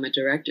 but now I'm a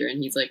director.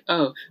 And he's like,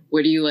 oh,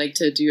 what do you like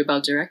to do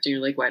about directing?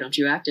 You're like, why don't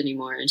you act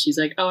anymore? And she's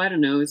like, oh, I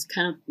don't know. It's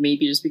kind of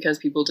maybe just because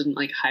people didn't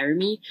like hire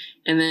me.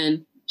 And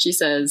then she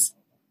says,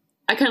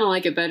 I kind of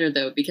like it better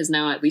though, because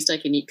now at least I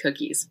can eat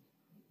cookies.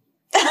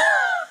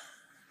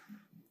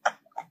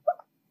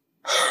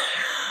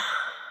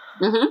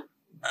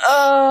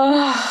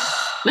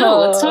 No,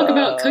 let's talk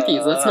about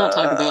cookies. Let's not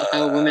talk about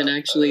how women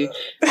actually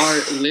are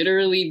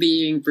literally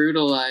being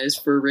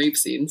brutalized for rape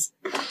scenes.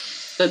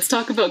 Let's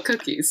talk about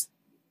cookies.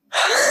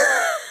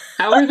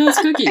 How are those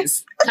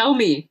cookies? Tell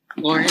me,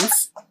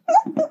 Lawrence.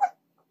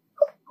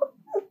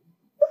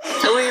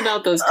 Tell me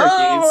about those cookies.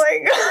 Oh my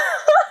god.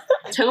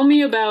 Tell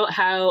me about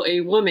how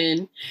a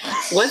woman,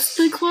 what's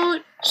the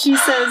quote? She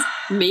says,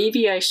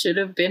 maybe I should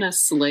have been a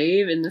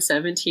slave in the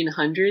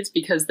 1700s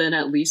because then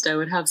at least I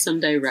would have some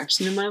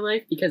direction in my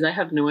life because I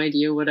have no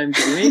idea what I'm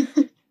doing.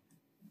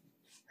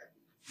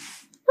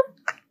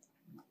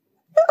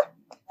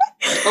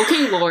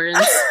 Okay,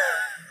 Lawrence.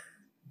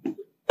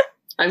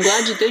 I'm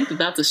glad you think that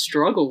that's a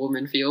struggle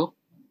women feel.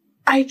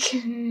 I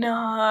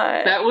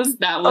cannot. That was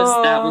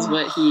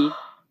what he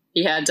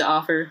had to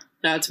offer.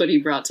 That's what he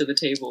brought to the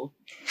table.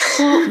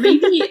 Well,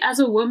 maybe as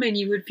a woman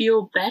you would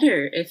feel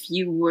better if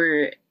you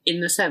were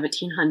in the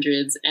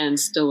 1700s and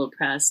still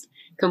oppressed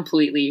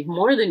completely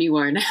more than you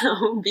are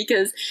now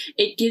because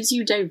it gives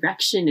you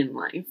direction in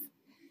life.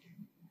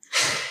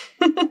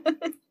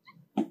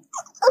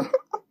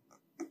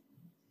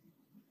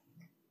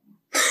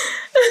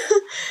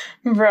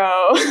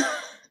 Bro.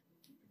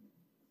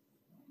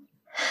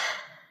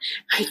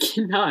 I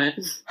cannot.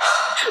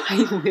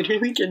 I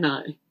literally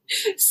cannot.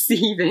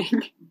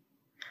 Seething.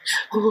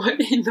 What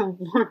in the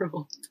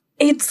world?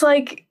 It's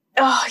like,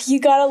 oh, you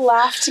gotta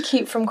laugh to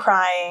keep from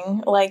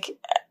crying. Like,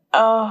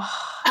 oh,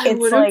 I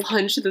would have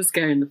punched this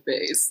guy in the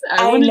face.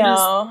 I want to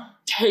just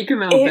take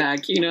him out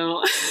back, you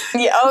know?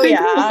 Yeah,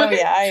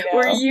 I know.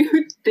 What were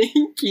you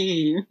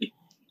thinking?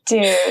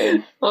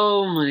 Dude.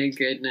 Oh my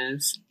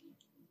goodness.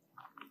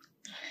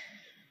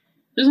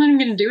 There's not even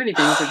going to do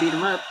anything if I beat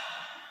him up.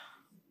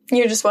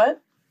 You're just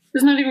what?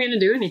 There's not even going to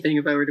do anything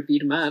if I were to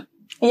beat him up.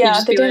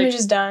 Yeah, the damage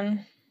is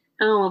done.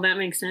 Oh, well, that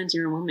makes sense.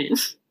 You're a woman.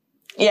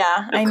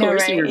 Yeah, I know, right? Of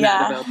course you were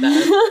mad about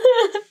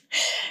that.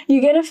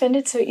 You get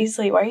offended so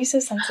easily. Why are you so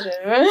sensitive?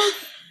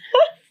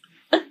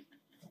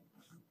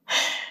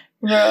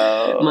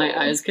 Bro. My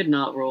eyes could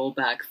not roll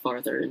back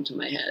farther into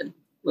my head.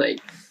 Like,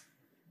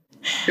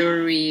 who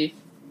are we?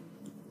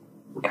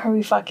 Who are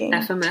we fucking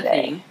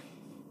FMFing?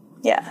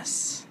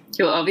 Yes.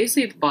 So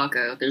obviously it's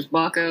Baco. There's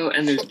Baco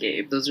and there's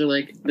Gabe. Those are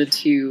like the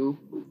two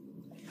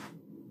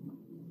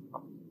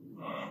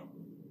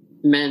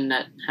men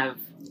that have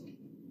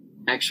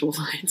actual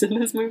lines in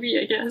this movie,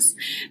 I guess.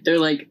 They're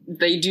like,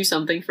 they do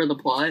something for the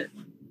plot.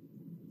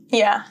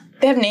 Yeah.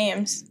 They have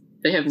names.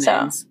 They have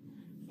names.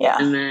 Yeah.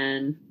 And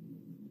then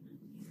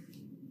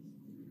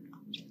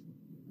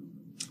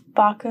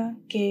Baco,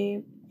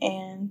 Gabe,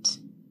 and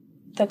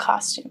the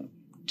costume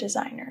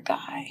designer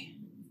guy.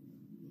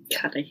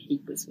 God, I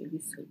hate this movie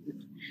so much.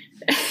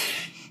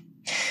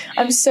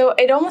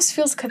 It almost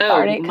feels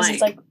cathartic because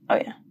it's like, oh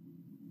yeah.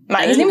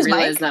 His name is Mike. I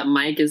didn't realize that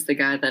Mike is the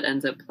guy that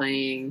ends up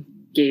playing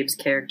Gabe's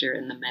character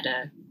in the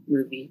Meta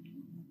movie.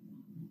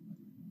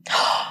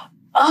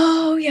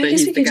 Oh, yeah, but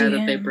he's the guy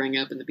that they bring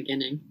up in the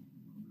beginning.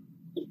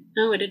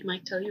 Oh, what did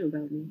Mike tell you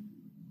about me?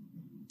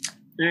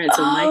 Alright,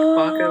 so Mike,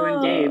 Baco,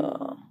 and Gabe.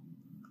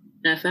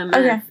 FMF.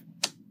 Okay.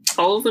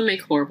 All of them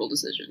make horrible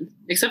decisions.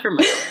 Except for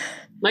Mike.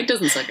 Mike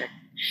doesn't suck.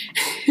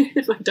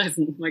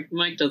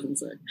 Mike doesn't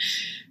suck.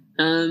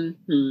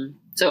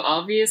 So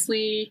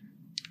obviously...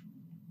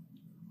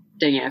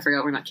 Dang it, I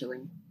forgot we're not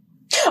killing.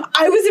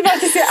 I was about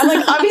to say, I'm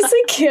like,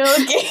 obviously kill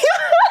Gabe.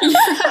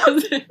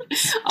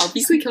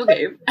 Obviously kill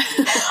Gabe.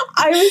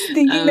 I was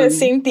thinking the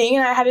same thing,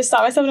 and I had to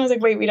stop myself, and I was like,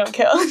 wait, we don't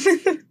kill.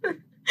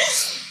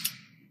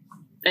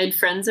 I'd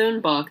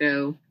friendzone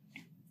Baco.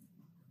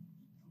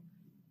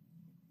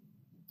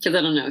 Because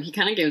I don't know, he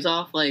kind of gives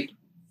off, like,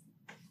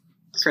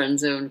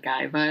 friendzone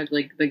guy vibe,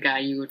 like the guy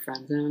you would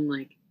friendzone,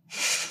 like...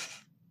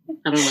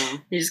 I don't know.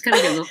 He just kind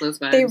of gives off those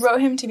vibes. They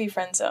wrote him to be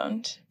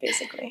friend-zoned,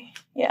 basically.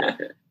 Yeah.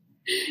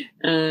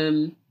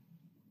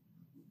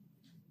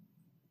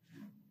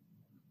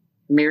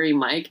 Marry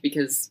Mike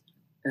because,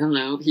 I don't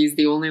know, he's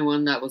the only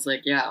one that was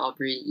like, yeah,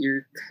 Aubrey,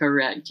 you're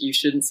correct. You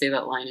shouldn't say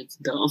that line. It's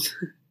dumb.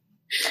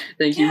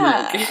 Thank you,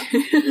 Mike.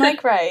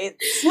 Mike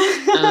writes.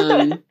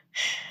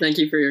 Thank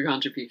you for your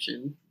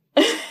contribution.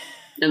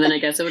 And then I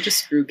guess I would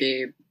just screw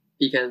Gabe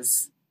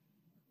because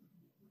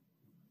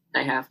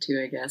I have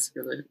to, I guess,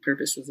 for the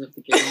purposes of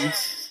the game.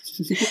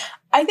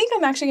 I think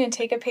I'm actually going to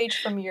take a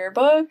page from your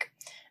book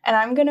and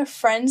I'm going to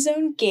friend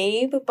zone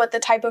Gabe, but the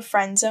type of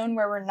friend zone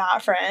where we're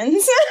not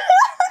friends.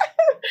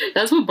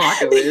 That's what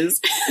Baco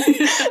is.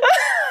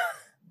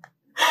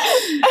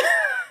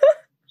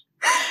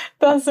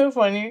 That's so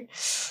funny.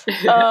 Okay,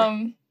 so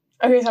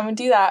I'm going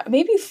to do that.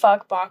 Maybe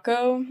fuck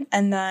Baco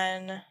and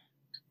then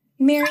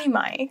marry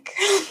Mike.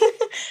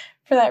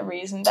 For that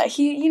reason that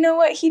he, you know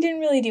what, he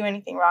didn't really do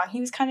anything wrong. He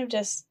was kind of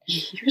just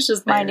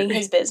minding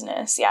his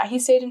business. Yeah, he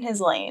stayed in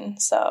his lane,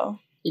 so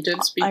he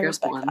did speak up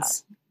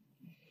once. That.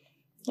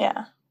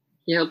 Yeah.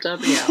 He helped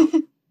Aubrey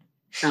out.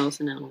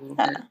 Allison out a little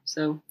bit.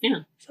 So, yeah.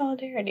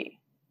 Solidarity.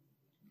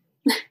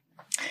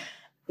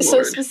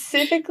 So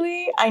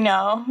specifically, I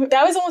know,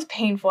 that was almost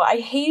painful. I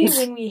hate it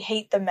when we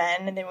hate the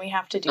men and then we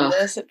have to do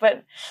this,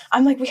 but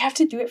I'm like, we have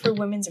to do it for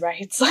women's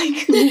rights.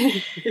 Like,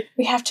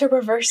 we have to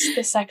reverse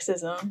the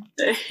sexism.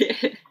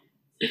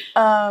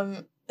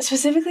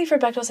 Specifically for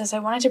Bechdel Test, I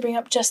wanted to bring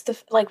up just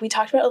we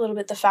talked about a little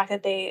bit the fact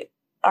that they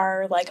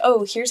are like,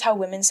 oh, here's how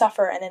women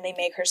suffer, and then they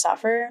make her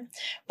suffer.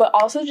 But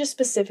also just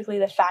specifically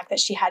the fact that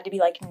she had to be,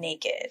 like,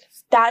 naked.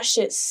 That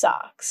shit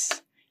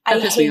sucks. I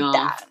hate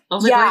that.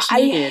 I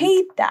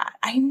hate that.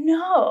 I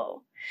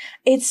know.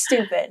 It's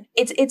stupid.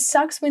 It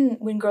sucks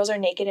when girls are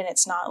naked and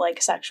it's not,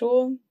 like,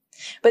 sexual.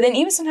 But then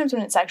even sometimes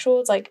when it's sexual,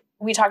 it's like,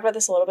 we talked about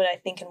this a little bit, I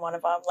think, in one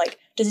of them. Like,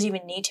 does it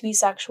even need to be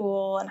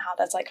sexual and how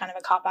that's, like, kind of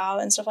a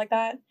cop-out and stuff like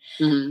that?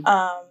 Mm-hmm.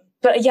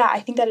 But, yeah,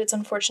 I think that it's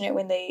unfortunate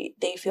when they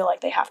feel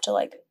like they have to,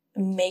 like,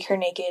 make her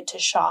naked to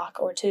shock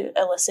or to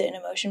elicit an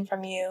emotion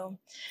from you.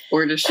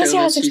 Or to show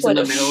that she's in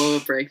the middle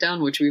of a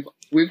breakdown, which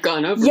we've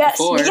gone over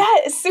before.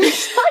 Yes, we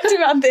talked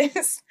about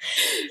this.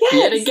 Yes,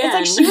 yet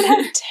again. It's like she would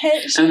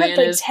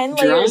have 10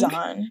 layers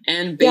on.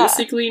 And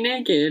basically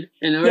naked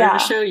in order to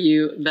show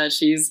you that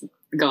she's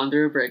gone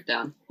through a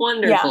breakdown.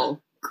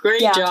 Wonderful. Yeah.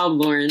 Great job,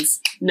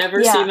 Lawrence.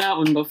 Never seen that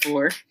one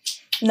before.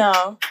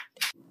 No.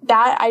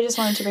 That I just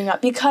wanted to bring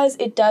up because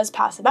it does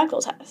pass the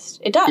Bechdel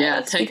test. It does. Yeah,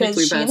 technically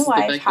because she and the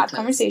wife have test.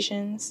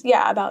 Conversations,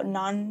 about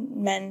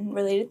non-men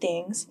related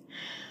things.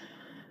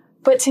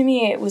 But to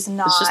me, it was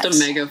not. It's just a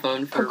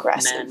megaphone for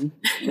men.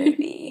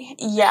 Movie.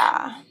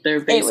 Yeah.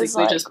 They're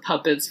basically just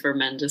puppets for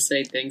men to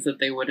say things that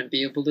they wouldn't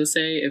be able to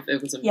say if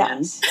it was a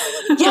man.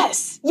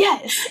 Yes.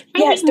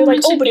 They're like,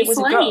 oh, but it was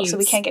a girl, so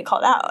we can't get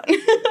called out.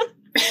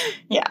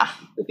 Yeah.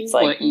 It's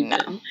like,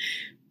 no.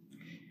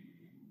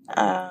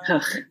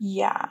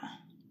 Yeah.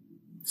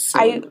 So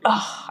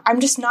I'm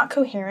just not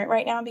coherent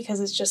right now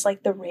because it's just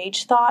like the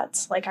rage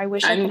thoughts. Like I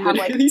wish I could have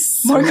like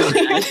more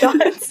coherent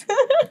thoughts.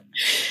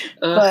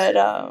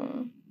 But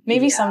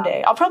maybe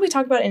someday. I'll probably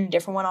talk about it in a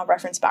different one. I'll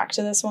reference back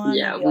to this one.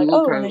 Yeah,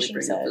 we'll probably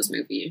bring up this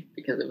movie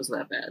because it was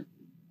that bad.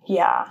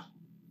 Yeah.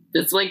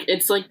 It's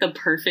like the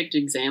perfect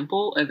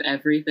example of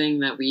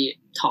everything that we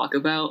talk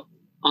about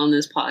on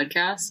this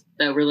podcast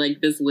that we're like,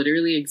 this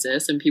literally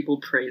exists and people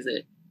praise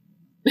it.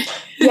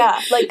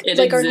 Yeah, like it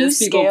like exists, our new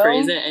people scale.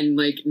 praise it, and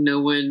like no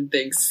one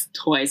thinks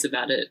twice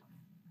about it.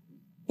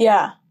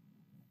 Yeah,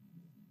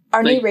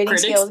 our new rating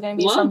scale is going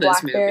to be from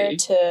Black Bear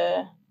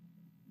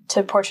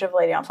to Portrait of a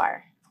Lady on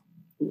Fire.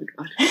 Oh my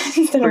god!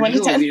 Instead of 1 to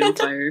 10. Lady on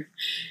Fire.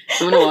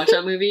 I want to watch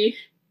that movie.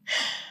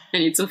 I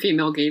need some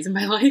female gaze in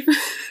my life.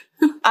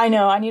 I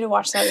know. I need to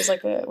watch that as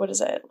like a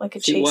like a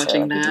chaser. Keep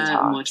watching like that.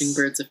 I'm watching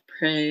Birds of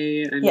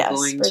Prey. I'm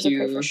going Birds to of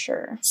Prey for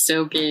sure.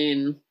 soak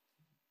in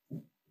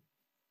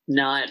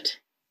not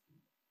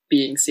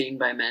being seen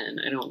by men.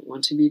 I don't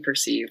want to be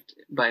perceived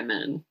by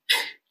men.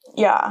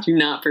 Yeah. Do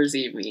not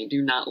perceive me.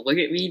 Do not look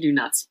at me. Do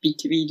not speak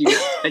to me. Do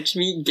not touch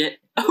me. Get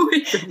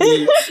away from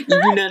me.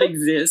 You do not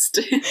exist.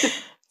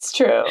 It's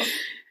true.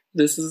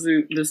 This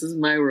is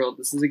my world.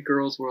 This is a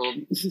girl's world.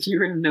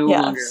 You are no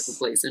longer have a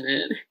place in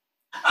it.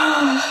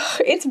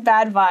 It's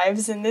bad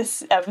vibes in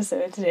this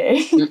episode today.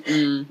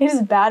 It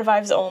is bad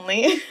vibes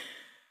only.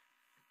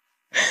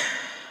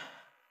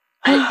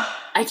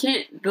 I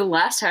can't. The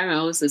last time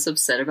I was this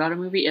upset about a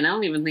movie, and I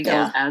don't even think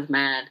I was as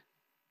mad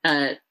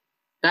at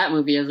that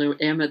movie as I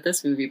am at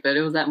this movie, but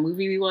it was that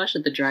movie we watched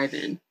at the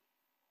drive-in.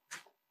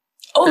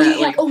 Oh,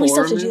 we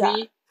still have to do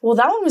that. Well,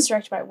 that one was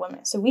directed by a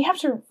woman, so we have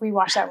to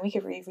rewatch that and we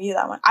could review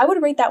that one. I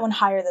would rate that one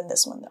higher than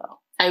this one, though.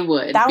 I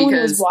would. That one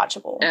was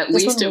watchable. At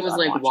least it was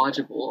like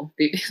watchable.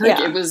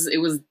 It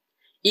was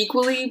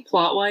equally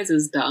plot-wise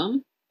as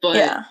dumb, but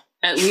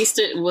at least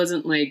it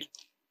wasn't like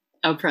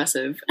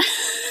oppressive.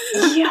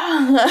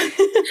 Yeah.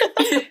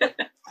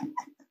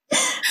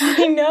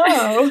 I know.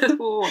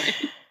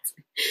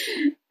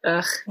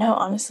 Ugh. No,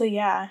 honestly,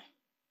 yeah.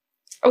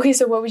 Okay,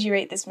 so what would you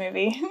rate this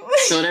movie?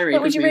 So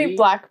what would you rate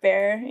Black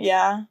Bear?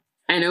 Yeah.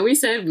 I know we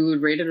said we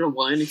would rate it a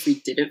 1 if we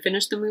didn't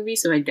finish the movie,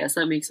 so I guess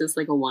that makes us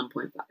like a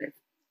 1.5.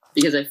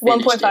 Because I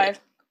finished 1.5. It,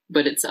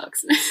 but it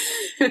sucks.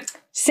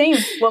 Same,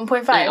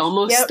 1.5. I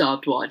almost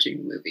stopped watching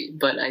the movie,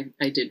 but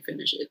I did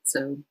finish it,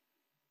 so.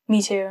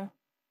 Me too.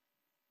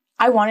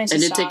 I wanted to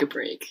stop. I did take a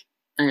break.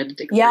 I had to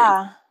take a break.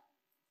 Yeah.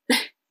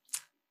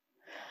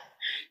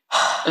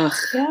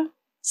 Yeah.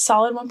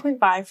 Solid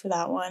 1.5 for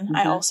that one. Mm-hmm.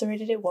 I also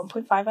rated it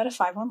 1.5 out of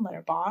 5 on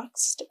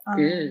Letterboxd.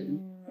 Good.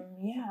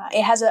 Yeah.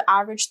 It has an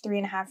average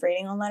 3.5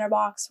 rating on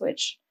Letterboxd,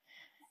 which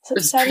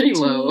is pretty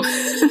low.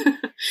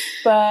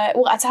 But,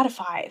 well, it's out of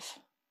 5.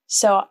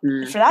 So,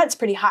 for that, it's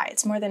pretty high.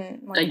 It's more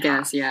than I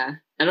guess, half. Yeah.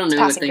 I don't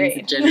know what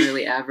things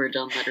generally average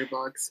on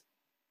Letterboxd.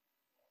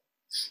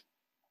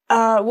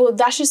 Well,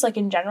 that's just, like,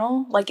 in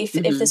general. Like, if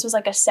this was,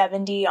 like, a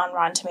 70 on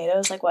Rotten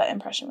Tomatoes, like, what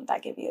impression would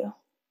that give you?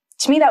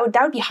 To me, that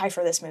would be high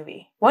for this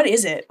movie. What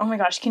is it? Oh my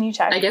gosh, can you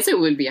check? I guess it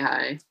would be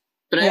high.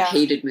 But I've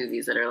hated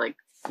movies that are, like,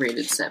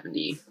 rated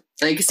 70.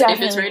 Like, definitely.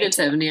 If it's rated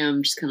 70,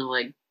 I'm just kind of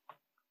like...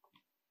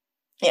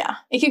 Yeah,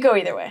 it could go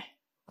either way.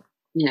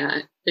 Yeah,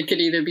 it could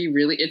either be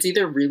really... It's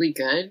either really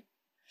good,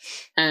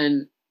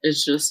 and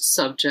it's just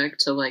subject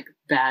to, like,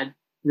 bad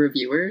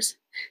reviewers,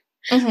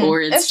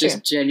 or it's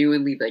just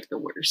genuinely, like, the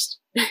worst.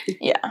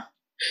 Yeah.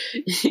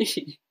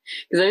 Because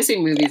I've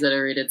seen movies that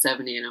are rated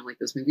 70, and I'm like,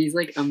 this movie's,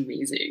 like,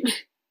 amazing.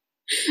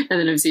 And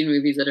then I've seen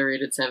movies that are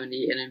rated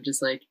 70, and I'm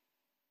just like,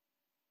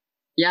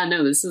 yeah,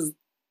 no, this is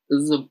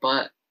a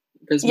butt.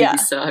 This movie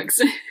sucks.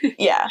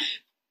 Yeah.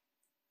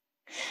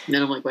 And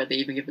then I'm like, why'd they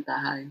even give it that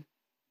high?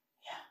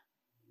 Yeah.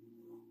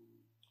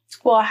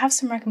 Well, I have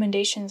some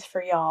recommendations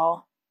for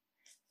y'all,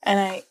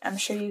 and I'm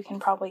sure you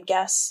can probably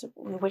guess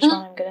which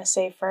one I'm going to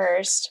say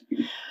first.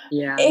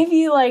 Yeah. If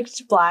you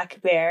liked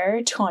Black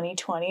Bear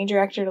 2020,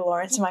 directed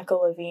Lawrence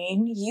Michael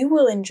Levine, you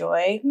will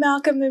enjoy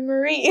Malcolm and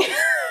Marie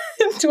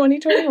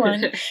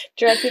 2021,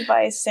 directed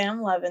by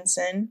Sam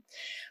Levinson.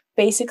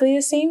 Basically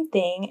the same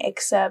thing,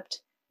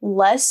 except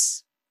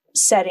less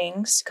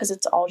settings, because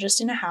it's all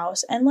just in a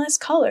house, and less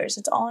colors.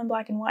 It's all in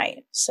black and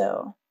white.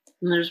 So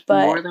and there's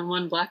more than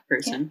one black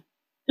person.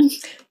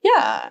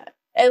 Yeah.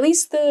 At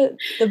least the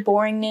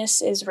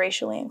boringness is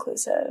racially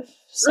inclusive.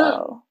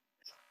 So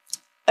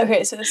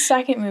okay, so the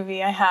second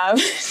movie I have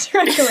to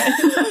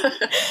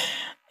recommend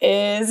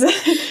is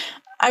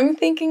I'm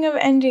Thinking of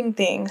Ending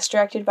Things,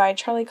 directed by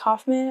Charlie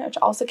Kaufman, which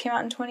also came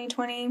out in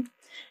 2020.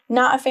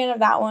 Not a fan of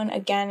that one.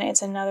 Again,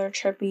 it's another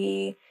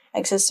trippy,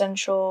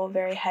 existential,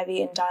 very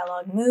heavy in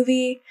dialogue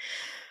movie.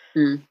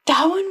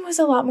 That one was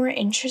a lot more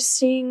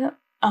interesting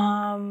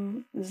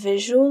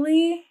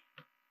visually.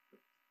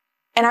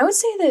 And I would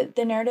say that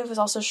the narrative was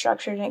also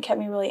structured and it kept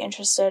me really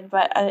interested,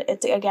 but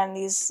it's, again,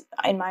 these,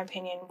 in my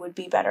opinion, would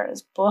be better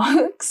as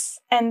books.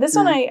 And this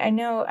one, I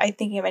know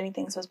Thinking of Ending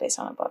Things was based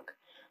on a book.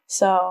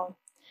 So,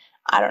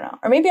 I don't know.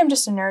 Or maybe I'm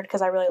just a nerd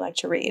because I really like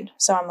to read.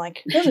 So I'm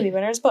like, those would be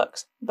better as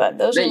books. But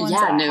those are the ones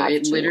that I have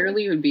it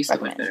literally would be so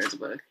much better as a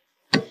book.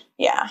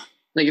 Yeah.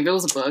 Like, if it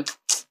was a book...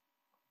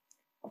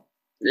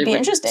 It'd be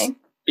interesting.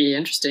 Be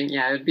interesting.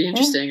 Yeah, it would be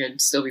interesting. Yeah.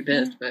 I'd still be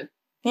pissed, but...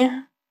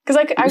 Yeah. Because,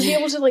 like, I'd be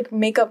able to, like,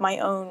 make up my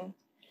own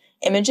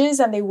images,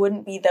 and they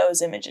wouldn't be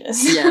those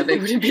images. Yeah, they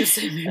wouldn't be the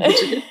same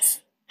images.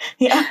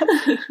 Yeah.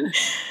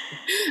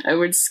 I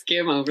would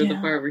skim over the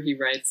part where he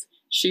writes,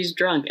 "She's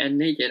drunk and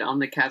naked on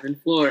the cabin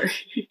floor."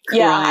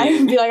 Yeah,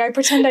 I'd be like, I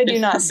pretend I do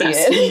not see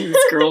it.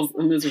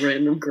 In this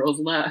random girl's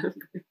lap.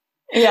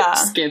 Yeah.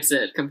 Skips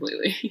it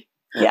completely.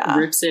 Yeah.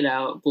 Rips it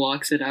out,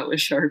 blocks it out with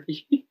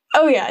Sharpie.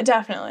 Oh, yeah,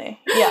 definitely.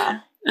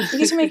 Yeah. You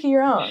get to make it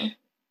your own.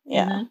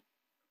 Yeah. Mm-hmm.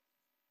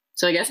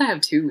 So I guess I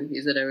have 2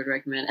 movies that I would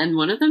recommend. And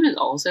one of them is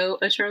also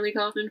a Charlie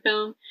Kaufman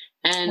film.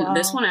 And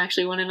this one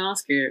actually won an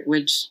Oscar,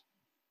 which...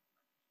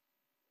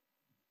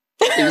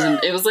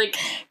 It was like...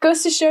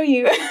 Goes to show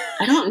you.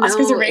 I don't know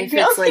if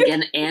it's like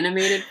an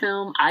animated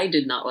film. I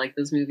did not like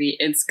this movie.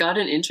 It's got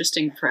an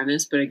interesting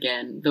premise, but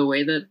again, the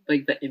way that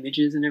like the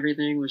images and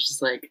everything was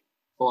just like,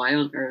 why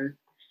on earth?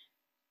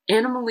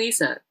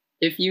 Anomalisa,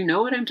 if you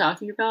know what I'm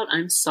talking about,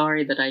 I'm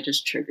sorry that I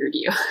just triggered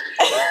you.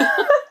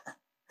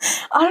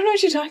 I don't know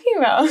what you're talking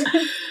about.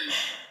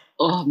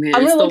 Oh man,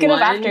 I'm gonna look it up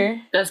after.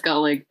 That's got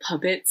like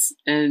puppets,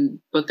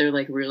 but they're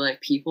like real life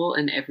people,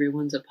 and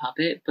everyone's a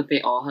puppet, but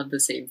they all have the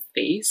same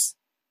face,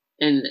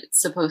 and it's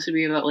supposed to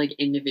be about like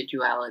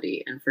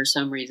individuality. And for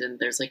some reason,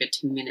 there's like a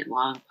 2-minute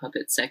long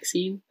puppet sex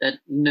scene that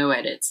no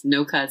edits,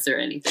 no cuts or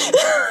anything.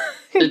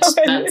 It's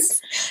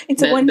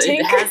a one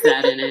take. It has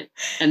that in it,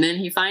 and then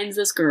he finds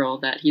this girl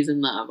that he's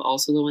in love,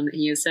 also the one that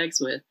he has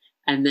sex with,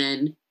 and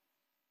then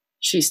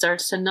she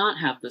starts to not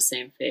have the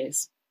same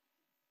face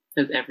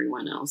as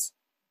everyone else.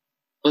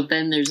 But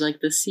then there's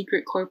like the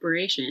secret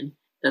corporation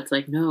that's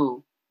like,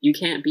 no, you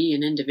can't be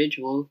an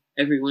individual.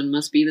 Everyone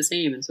must be the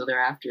same. And so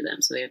they're after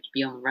them. So they have to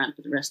be on the run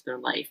for the rest of their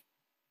life.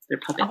 They're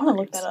puppet. I want to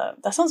look that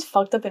up. That sounds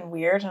fucked up and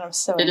weird. And I'm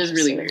so It is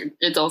really weird.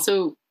 It's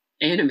also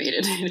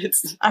animated.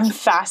 I'm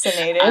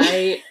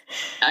fascinated.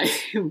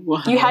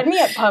 Wow. You had me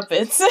at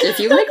puppets. If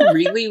you like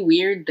really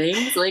weird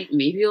things, like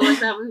maybe you'll like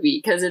that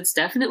movie, because it's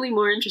definitely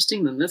more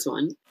interesting than this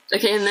one.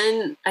 Okay, and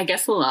then I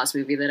guess the last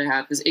movie that I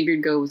have is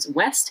Ingrid Goes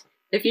West.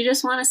 If you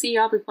just want to see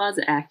Aubrey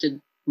Plaza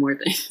acted more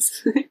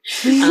things.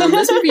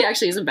 This movie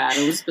actually isn't bad.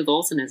 Elizabeth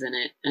Olsen is in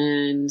it,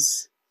 and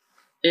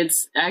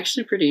it's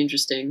actually pretty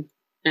interesting.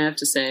 I have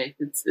to say,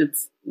 it's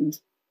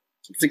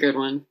a good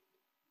one.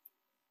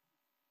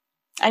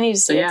 I need to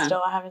see it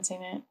still. I haven't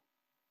seen it.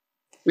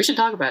 We should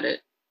talk about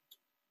it.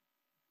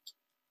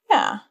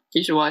 Yeah.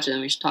 You should watch it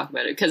and we should talk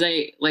about it. Because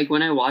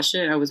when I watched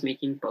it, I was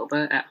making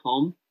boba at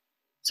home.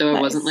 So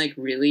I wasn't like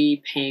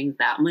really paying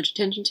that much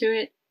attention to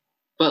it.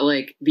 But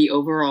like the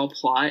overall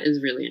plot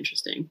is really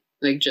interesting.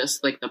 Like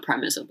just like the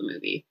premise of the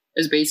movie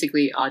is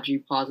basically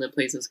Aubrey Plaza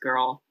plays this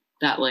girl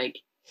that like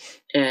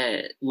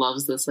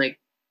loves this like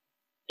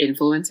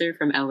influencer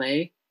from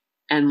LA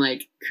and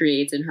like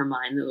creates in her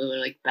mind that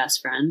they're like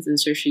best friends. And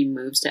so she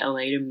moves to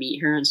LA to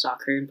meet her and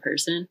stalk her in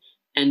person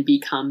and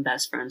become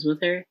best friends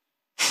with her.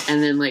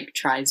 And then like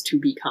tries to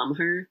become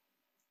her.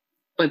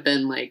 But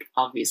then like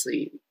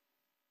obviously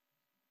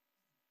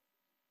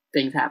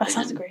things happen. That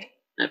sounds great.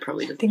 That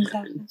probably doesn't things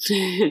happen.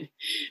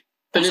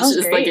 But it's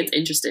just great. Like it's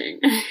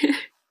interesting.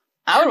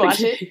 I would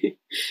watch it.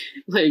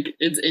 Like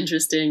it's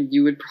interesting.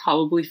 You would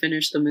probably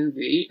finish the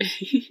movie.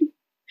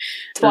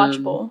 It's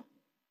watchable.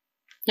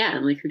 Yeah,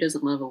 and like who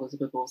doesn't love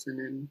Elizabeth Olsen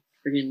and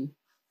friggin'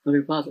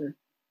 Aubrey Plaza?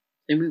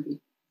 Their movie.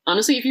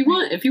 Honestly, if you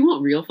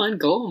want real fun,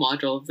 go and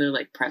watch all of their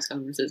like press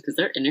conferences because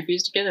their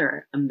interviews together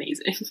are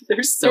amazing.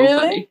 They're so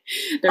funny.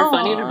 They're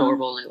funny and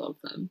adorable, and I love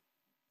them.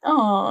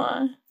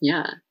 Aww.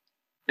 Yeah.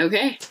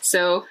 Okay,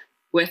 so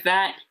with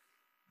that,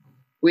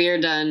 we are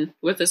done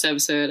with this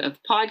episode of the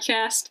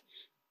podcast.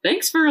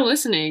 Thanks for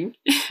listening.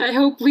 I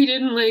hope we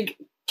didn't like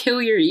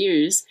kill your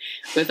ears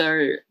with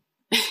our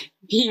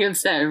being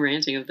upset and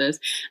ranting of this.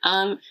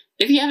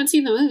 If you haven't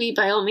seen the movie,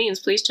 by all means,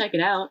 please check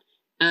it out.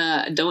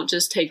 Don't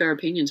just take our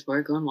opinions for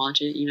it. Go and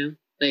watch it. You know,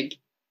 like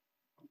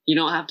you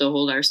don't have to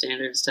hold our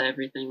standards to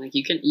everything. Like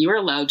you are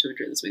allowed to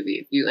enjoy this movie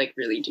if you like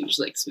really do just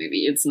like this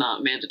movie. It's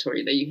not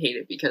mandatory that you hate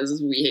it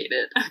because we hate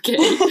it. Okay.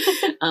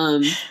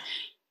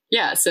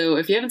 Yeah. So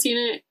if you haven't seen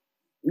it,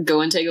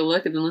 go and take a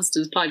look and then listen to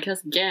this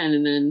podcast again,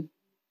 and then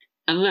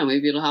I don't know,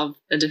 maybe it'll have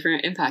a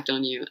different impact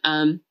on you.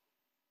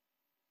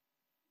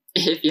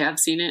 If you have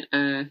seen it,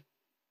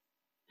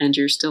 and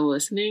you're still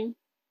listening,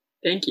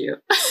 thank you.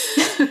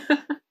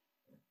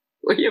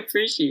 We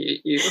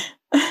appreciate you.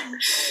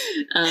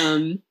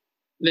 But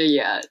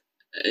yeah,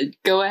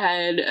 go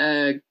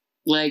ahead,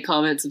 like,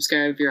 comment,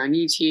 subscribe if you're on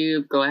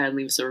YouTube. Go ahead and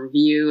leave us a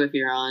review if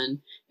you're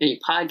on any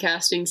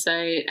podcasting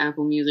site,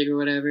 Apple Music or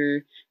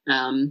whatever.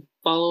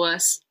 Follow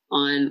us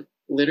on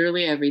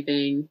literally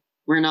everything.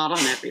 We're not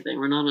on everything.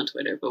 We're not on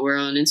Twitter, but we're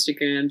on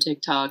Instagram,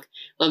 TikTok.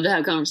 Love to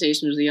have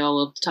conversations with y'all.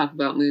 Love to talk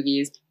about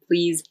movies.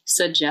 Please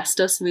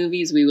suggest us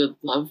movies. We would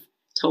love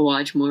to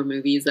watch more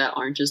movies that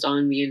aren't just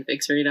on me and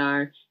Vic's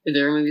radar. If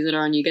there are movies that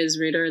are on you guys'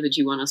 radar that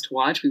you want us to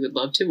watch, we would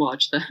love to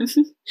watch them.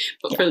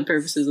 But for the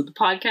purposes of the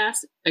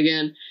podcast,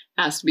 again,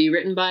 has to be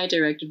written by,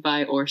 directed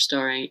by, or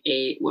starring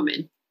a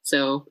woman.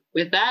 So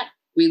with that,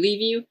 we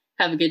leave you.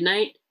 Have a good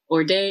night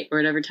or day or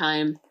whatever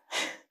time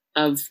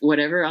of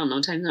whatever. I don't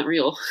know. Time's not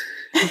real.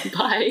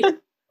 Bye.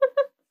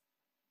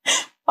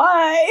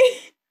 Bye.